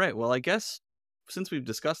 All right. Well, I guess since we've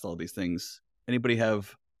discussed all these things, anybody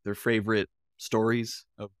have their favorite stories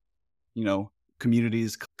of,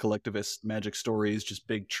 communities, collectivist magic stories, just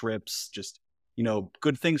big trips, just,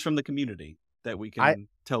 good things from the community that we can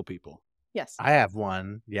tell people? Yes. I have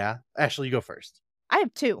one. Yeah. Ashley, you go first. I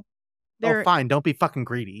have two. Oh, fine. Don't be fucking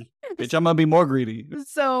greedy. Bitch, I'm gonna be more greedy.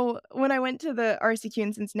 So when I went to the RCQ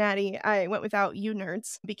in Cincinnati, I went without you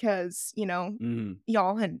nerds because,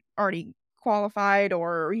 y'all had already qualified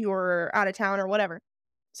or you were out of town or whatever.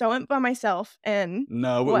 So I went by myself and...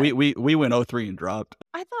 No, we went 0-3 and dropped.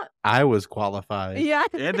 I thought... I was qualified. Yeah.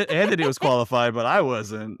 Anthony was qualified, but I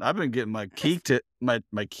wasn't. I've been getting my teeth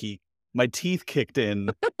kicked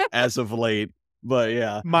in as of late. But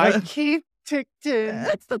yeah. My teeth ticked in.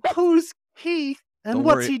 Who's Keith? And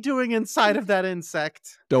what's he doing inside of that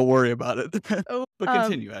insect? Don't worry about it. But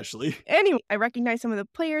continue, Ashley. Anyway, I recognized some of the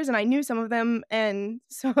players and I knew some of them. And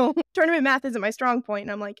so tournament math isn't my strong point.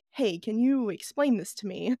 And I'm like, hey, can you explain this to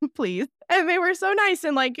me, please? And they were so nice.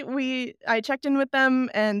 And like I checked in with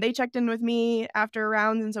them and they checked in with me after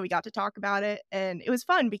rounds. And so we got to talk about it. And it was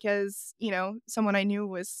fun because, someone I knew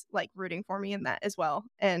was like rooting for me in that as well.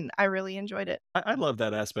 And I really enjoyed it. I love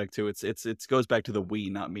that aspect too. It goes back to the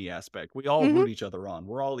we, not me aspect. We all root each other on.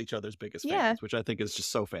 We're all each other's biggest fans, which I think is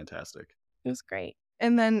just so fantastic. It was great.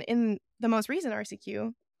 And then in the most recent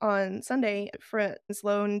RCQ on Sunday, Fritz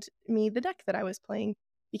loaned me the deck that I was playing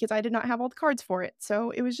because I did not have all the cards for it. So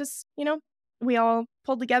it was just, we all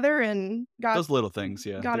pulled together and got those little things,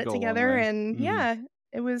 got it together. And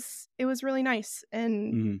it was really nice.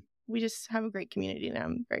 And we just have a great community and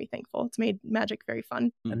I'm very thankful. It's made Magic very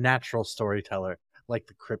fun. A natural storyteller like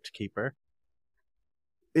the Crypt Keeper.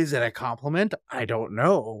 Is it a compliment? I don't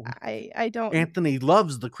know. I don't. Anthony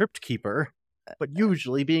loves the Crypt Keeper, but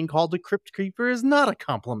usually being called a Crypt Keeper is not a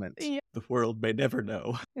compliment. Yeah. The world may never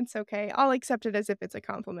know. It's okay. I'll accept it as if it's a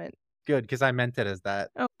compliment. Good, because I meant it as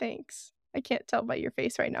that. Oh, thanks. I can't tell by your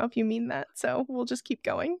face right now if you mean that, so we'll just keep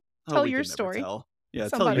going. Tell your story. Yeah,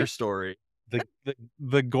 tell your story.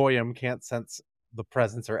 The Goyim can't sense the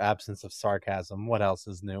presence or absence of sarcasm. What else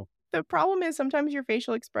is new? The problem is sometimes your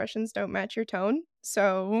facial expressions don't match your tone.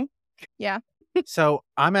 So, yeah. So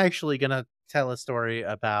I'm actually going to tell a story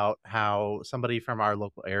about how somebody from our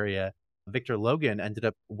local area, Victor Logan, ended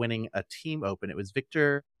up winning a team open. It was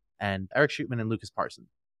Victor and Eric Shootman and Lucas Parson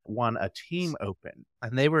won a team open,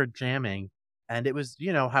 and they were jamming. And it was,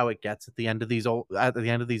 you know, how it gets at the end of these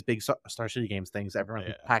big Star City Games things. Everyone's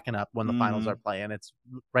Yeah. packing up when the finals are Mhm. playing. It's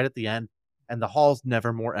right at the end, and the hall's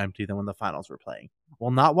never more empty than when the finals were playing.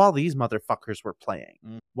 Well, not while these motherfuckers were playing.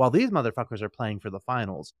 Mm. While these motherfuckers are playing for the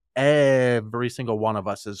finals, every single one of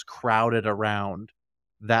us is crowded around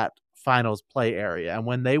that finals play area. And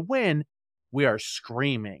when they win, we are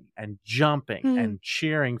screaming and jumping Hmm. and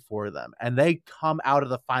cheering for them. And they come out of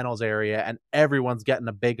the finals area and everyone's getting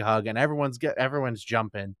a big hug and everyone's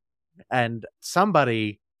jumping. And some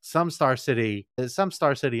Star City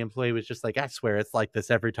employee was just like, I swear it's like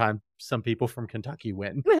this every time some people from Kentucky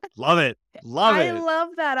win. Love it. Love I it. love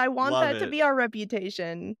that. I want Love that to it. be our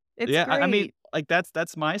reputation. It's Yeah, great. I mean, like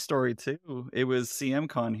that's my story too. It was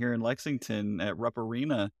CMCon here in Lexington at Rupp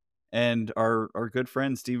Arena, and our good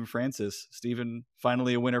friend Stephen Francis, Stephen,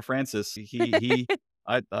 finally a winner Francis.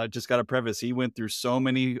 I just got to preface. He went through so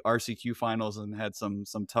many RCQ finals and had some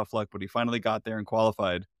tough luck, but he finally got there and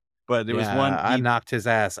qualified. But there was one I knocked his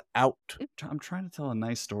ass out. I'm trying to tell a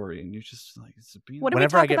nice story, and you're just like, it's being What did we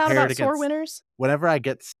Whenever I talk get about paired sore against- winners? Whenever I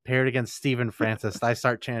get paired against Stephen Francis, I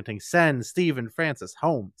start chanting, "Send Stephen Francis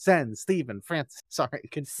home. Send Stephen Francis." Sorry,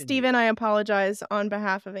 continue. Stephen, I apologize on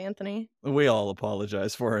behalf of Anthony. We all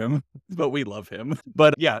apologize for him, but we love him.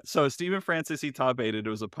 But yeah, so Stephen Francis, he top eighted. It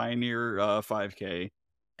was a Pioneer 5K,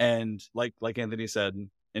 and like Anthony said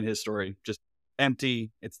in his story, just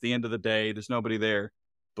empty. It's the end of the day. There's nobody there,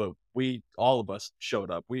 but all of us showed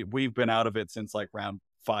up. We've been out of it since like round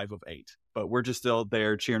 5 of 8, but we're just still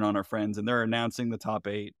there cheering on our friends, and they're announcing the top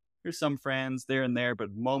 8. There's some friends there and there, but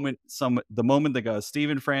the moment they go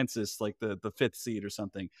Stephen Francis, like the 5th seed or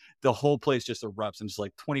something, the whole place just erupts, and just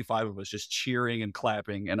like 25 of us just cheering and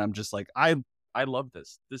clapping, and I'm just like, I love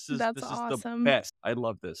this. This is That's the awesome. best. I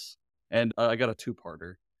love this, and I got a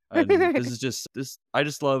 2-parter. And this is just this. I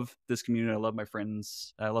just love this community. I love my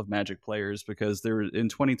friends. I love Magic players because there in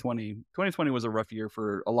 2020. 2020 was a rough year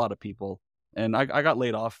for a lot of people, and I got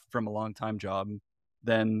laid off from a long time job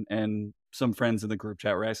then, and some friends in the group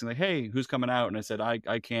chat were asking like, "Hey, who's coming out?" And I said,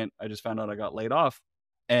 "I can't. I just found out I got laid off."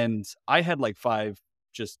 And I had like 5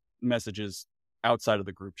 just messages outside of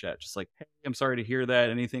the group chat, just like, "Hey, I'm sorry to hear that.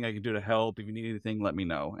 Anything I can do to help? If you need anything, let me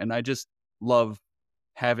know." And I just love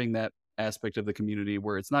having that aspect of the community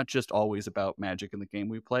where it's not just always about Magic in the game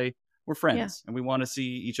we play. We're friends, and we want to see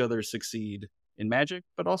each other succeed in Magic,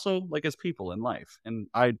 but also like as people in life. And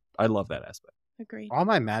I love that aspect. Agreed. All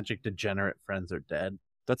my Magic degenerate friends are dead.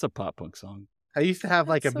 That's a pop punk song. I used to have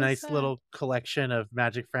like a That's so nice sad. little collection of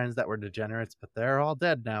Magic friends that were degenerates, but they're all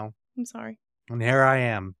dead now. I'm sorry. And here I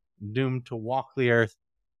am, doomed to walk the earth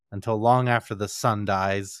until long after the sun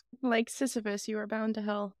dies. Like Sisyphus, you are bound to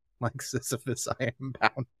hell. Like Sisyphus, I am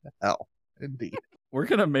bound to hell. Indeed. We're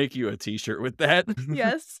gonna make you a t-shirt with that.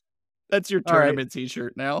 Yes. That's your All right. tournament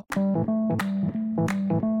t-shirt now.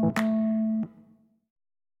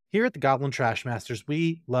 Here at the Goblin Trashmasters,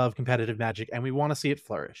 we love competitive Magic and we want to see it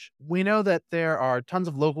flourish. We know that there are tons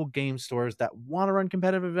of local game stores that want to run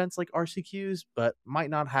competitive events like RCQs, but might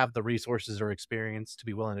not have the resources or experience to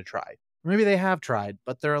be willing to try. Maybe they have tried,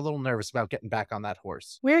 but they're a little nervous about getting back on that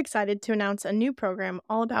horse. We're excited to announce a new program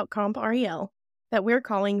all about Comp REL that we're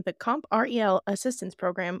calling the Comp REL Assistance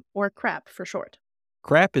Program, or CRAP for short.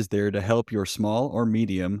 CRAP is there to help your small or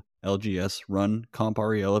medium LGS run Comp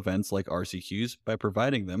REL events like RCQs by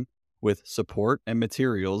providing them with support and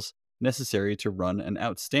materials necessary to run an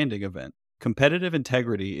outstanding event. Competitive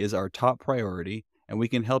integrity is our top priority, and we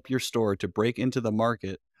can help your store to break into the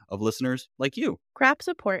market of listeners like you. CRAP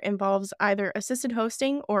support involves either assisted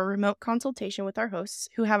hosting or remote consultation with our hosts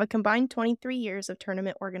who have a combined 23 years of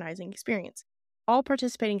tournament organizing experience. All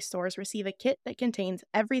participating stores receive a kit that contains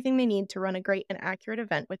everything they need to run a great and accurate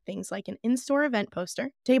event with things like an in-store event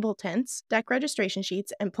poster, table tents, deck registration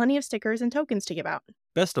sheets, and plenty of stickers and tokens to give out.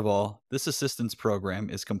 Best of all, this assistance program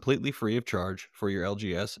is completely free of charge for your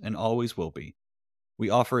LGS and always will be. We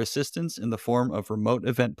offer assistance in the form of remote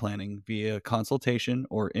event planning via consultation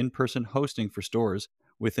or in-person hosting for stores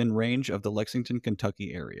within range of the Lexington,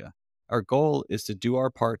 Kentucky area. Our goal is to do our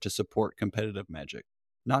part to support competitive Magic,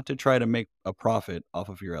 not to try to make a profit off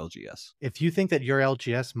of your LGS. If you think that your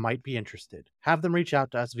LGS might be interested, have them reach out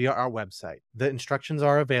to us via our website. The instructions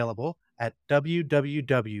are available at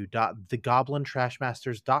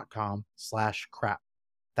www.thegoblintrashmasters.com/crap.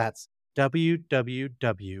 That's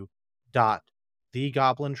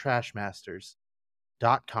www.thegoblintrashmasters.com/crap.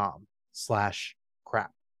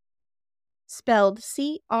 patreon.com/crap. Spelled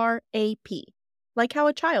C-R-A-P. Like how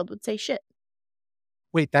a child would say shit.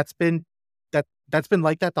 Wait, that's been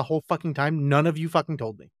like that the whole fucking time? None of you fucking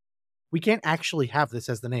told me. We can't actually have this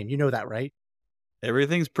as the name. You know that, right?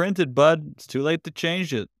 Everything's printed, bud. It's too late to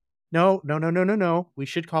change it. No. We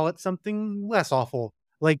should call it something less awful.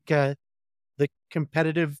 Like the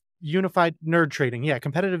competitive unified nerd training. Yeah,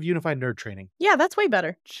 competitive unified nerd training. Yeah, that's way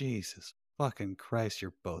better. Jesus fucking Christ,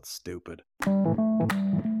 you're both stupid.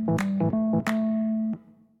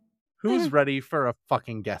 Who's ready for a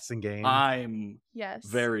fucking guessing game? I'm Yes.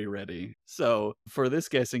 very ready. So, for this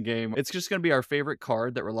guessing game, it's just going to be our favorite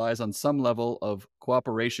card that relies on some level of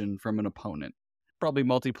cooperation from an opponent. Probably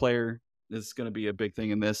multiplayer is going to be a big thing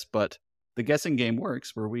in this, but the guessing game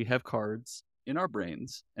works where we have cards in our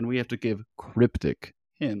brains and we have to give cryptic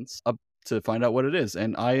hints up to find out what it is.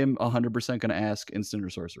 And I am 100% going to ask instant or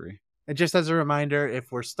sorcery. And just as a reminder,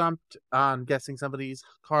 if we're stumped on guessing somebody's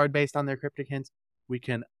card based on their cryptic hints, we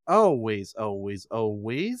can always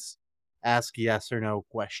ask yes or no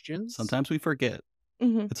questions. Sometimes we forget.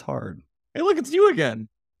 Mm-hmm. It's hard. Hey, look, it's you again.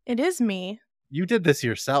 It is me. You did this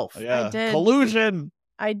yourself. Yeah. I did. Collusion.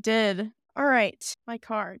 I did. All right. My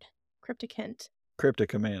card. Cryptic hint. Cryptic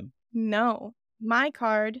command. No. My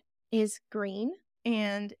card is green,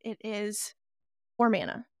 and it is 4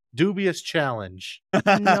 mana. Dubious challenge.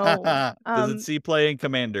 No. Does it see playing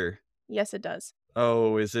commander? Yes, it does.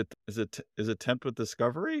 Oh, is it Tempt with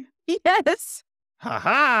Discovery? Yes.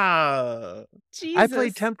 Ha Jesus. I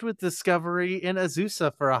played Tempt with Discovery in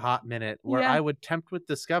Azusa for a hot minute, where Yeah. I would tempt with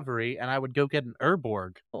Discovery and I would go get an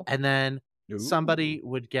Urborg. Cool. And then Ooh. somebody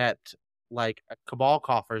would get like a Cabal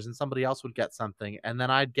Coffers and somebody else would get something. And then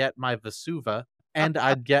I'd get my Vesuva and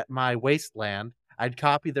I'd get my Wasteland. I'd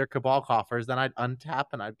copy their Cabal Coffers, then I'd untap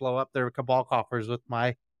and I'd blow up their Cabal Coffers with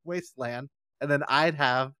my Wasteland. And then I'd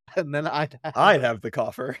have the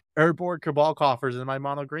coffer. Urborg Cabal Coffers in my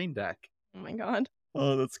mono green deck. Oh my god.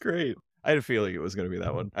 Oh, that's great. I had a feeling it was going to be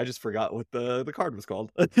that one. I just forgot what the card was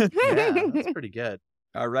called. Yeah, that's pretty good.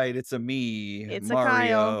 All right, it's a me, It's a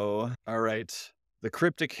Mario. All right. The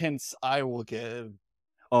cryptic hints I will give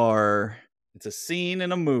are it's a scene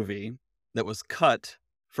in a movie that was cut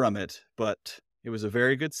from it, but it was a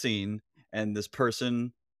very good scene, and this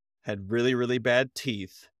person had really, really bad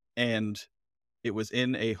teeth, and it was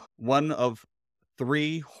in one of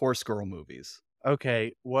 3 Horse Girl movies.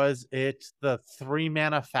 Okay, was it the 3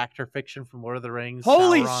 mana factor fiction from Lord of the Rings?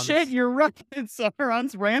 Holy Sauron's- shit, you're right. It's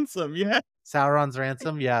Sauron's Ransom, yeah. Sauron's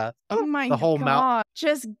Ransom, yeah. Oh my The whole god.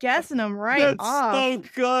 Just guessing them right That's off. so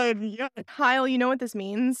good, yeah. Kyle, you know what this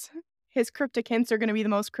means? His cryptic hints are going to be the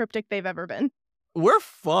most cryptic they've ever been. We're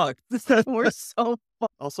fucked. We're so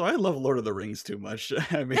fucked. Also, I love Lord of the Rings too much.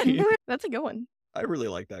 I mean, That's a good one. I really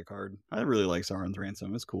like that card. I really like Sauron's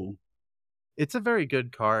Ransom. It's cool. It's a very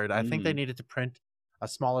good card. I think they Mhm. needed to print a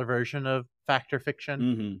smaller version of factor fiction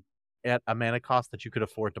Mm-hmm. at a mana cost that you could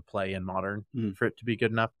afford to play in Modern Mhm. for it to be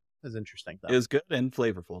good enough. It's interesting, though. It was good and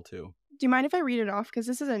flavorful too. Do you mind if I read it off? Because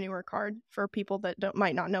this is a newer card for people that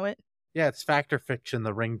might not know it. Yeah, it's factor fiction.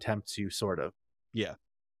 The ring tempts you, sort of. Yeah.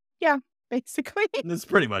 Basically. That's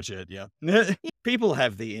pretty much it, yeah. People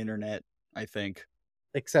have the internet, I think.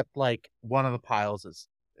 Except, like, one of the piles is...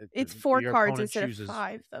 It's 4 your cards opponent instead chooses- of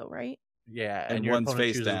 5, though, right? Yeah, And and your one's opponent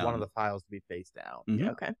face chooses one down. of the piles to be face down. Mhm.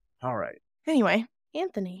 Okay. All right. Anyway,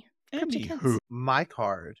 Anthony. Cryptic Anywho. hints. My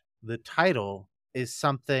card, the title is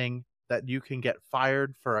something that you can get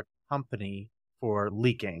fired for a company for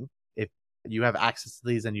leaking. If you have access to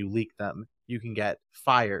these and you leak them, you can get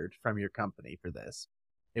fired from your company for this.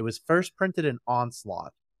 It was first printed in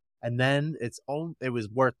Onslaught, and then it was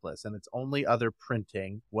worthless, and its only other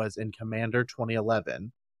printing was in Commander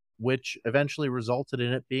 2011, which eventually resulted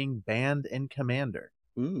in it being banned in Commander.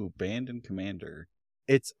 Ooh, Band and Commander.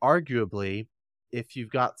 It's arguably, if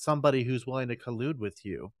you've got somebody who's willing to collude with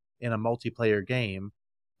you in a multiplayer game,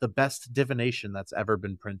 the best divination that's ever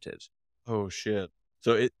been printed. Oh shit.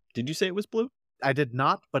 So did you say it was blue? I did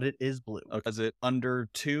not, but it is blue. Okay. Is it under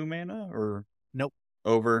 2 mana or Nope.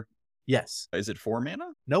 over? Yes. Is it 4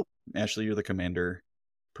 mana? Nope. Ashley, you're the commander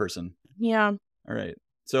person. Yeah. All right.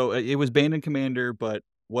 So it was banned in Commander, but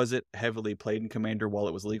was it heavily played in Commander while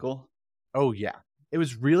it was legal? Oh, yeah. It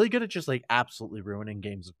was really good at just like absolutely ruining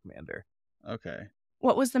games of Commander. Okay.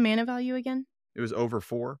 What was the mana value again? It was over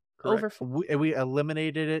 4. Over correct? 4. We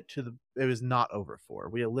eliminated it it was not over 4.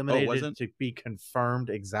 We eliminated it wasn't? to be confirmed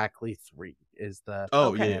exactly 3 is the Oh,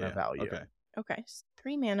 Okay. yeah, mana yeah. value. Okay. Okay.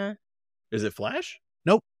 3 mana. Is it Flash?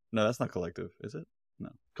 Nope. No, that's not collective, is it?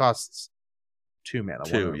 Costs 2 mana.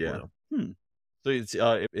 2, one or yeah. blue. So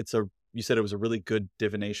it's a you said it was a really good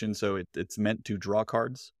divination, so it's meant to draw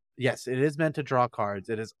cards? Yes, it is meant to draw cards.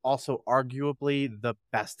 It is also arguably the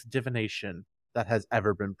best divination that has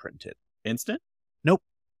ever been printed. Instant? Nope.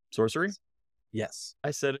 Sorcery? Yes.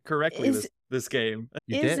 I said it correctly Is- this game.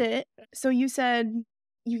 You Is did. it? So you said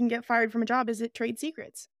you can get fired from a job. Is it trade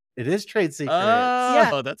secrets? It is trade secrets.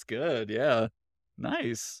 Oh, that's good. Yeah.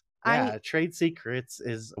 Nice. Yeah, trade secrets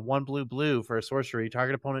is 1 blue for a sorcery.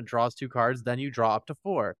 Target opponent draws 2 cards, then you draw up to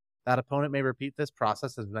 4. That opponent may repeat this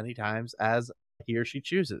process as many times as he or she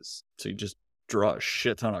chooses. So you just draw a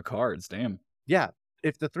shit ton of cards. Damn. Yeah.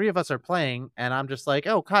 If the 3 of us are playing and I'm just like,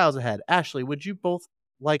 oh, Kyle's ahead. Ashley, would you both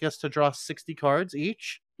like us to draw 60 cards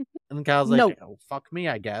each? And Kyle's like, No. oh, fuck me,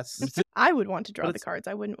 I guess. I would want to draw But the cards.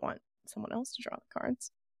 I wouldn't want someone else to draw the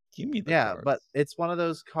cards. Give me the Yeah, cards. but it's one of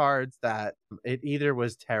those cards that it either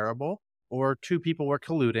was terrible or 2 people were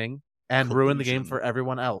colluding and ruined the game Collusion. for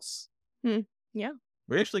everyone else. We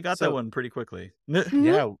actually got that So- one pretty quickly.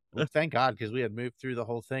 Yeah, well, thank God, because we had moved through the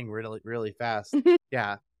whole thing really, really fast.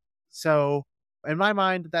 Yeah. So, in my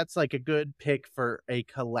mind, that's like a good pick for a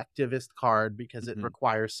collectivist card because it Mhm.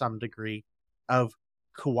 requires some degree of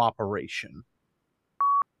cooperation.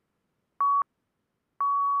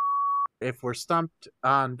 If we're stumped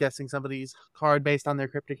on guessing somebody's card based on their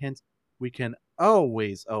cryptic hints, we can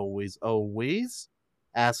always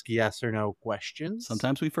ask yes or no questions.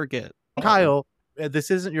 Sometimes we forget. Kyle,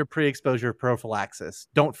 this isn't your pre-exposure prophylaxis.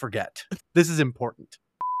 Don't forget. This is important.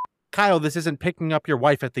 Kyle, this isn't picking up your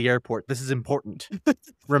wife at the airport. This is important.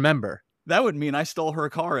 Remember. That would mean I stole her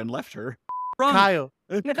car and left her. Wrong.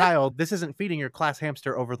 Kyle, this isn't feeding your class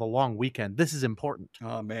hamster over the long weekend. This is important.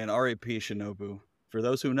 Oh man, R.A.P. Shinobu. For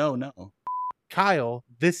those who know. Kyle,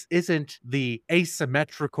 this isn't the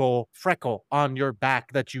asymmetrical freckle on your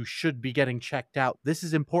back that you should be getting checked out. This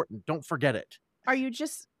is important. Don't forget it. Are you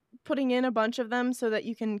just putting in a bunch of them so that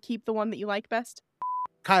you can keep the one that you like best?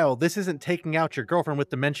 Kyle, this isn't taking out your girlfriend with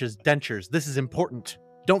dementia's dentures. This is important.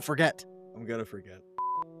 Don't forget. I'm gonna forget.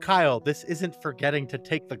 Kyle, this isn't forgetting to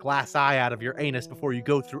take the glass eye out of your anus before you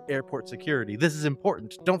go through airport security. This is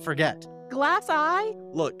important. Don't forget. Glass eye?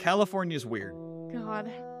 Look, California's weird.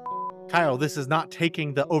 God. Kyle, this is not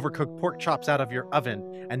taking the overcooked pork chops out of your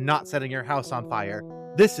oven and not setting your house on fire.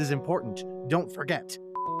 This is important. Don't forget.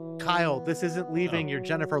 Kyle, this isn't leaving your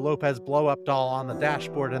Jennifer Lopez blow-up doll on the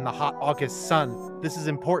dashboard in the hot August sun. This is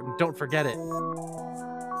important. Don't forget it.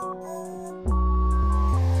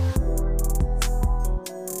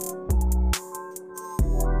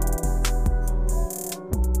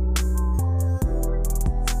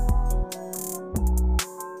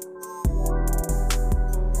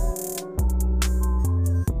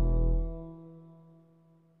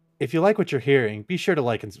 If you like what you're hearing, be sure to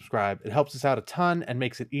like and subscribe. It helps us out a ton and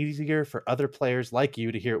makes it easier for other players like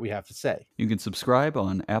you to hear what we have to say. You can subscribe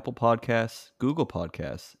on Apple Podcasts, Google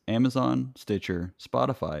Podcasts, Amazon, Stitcher,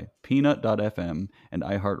 Spotify, Peanut.fm, and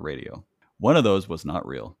iHeartRadio. One of those was not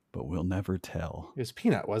real, but we'll never tell. It was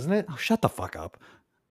Peanut, wasn't it? Oh, shut the fuck up.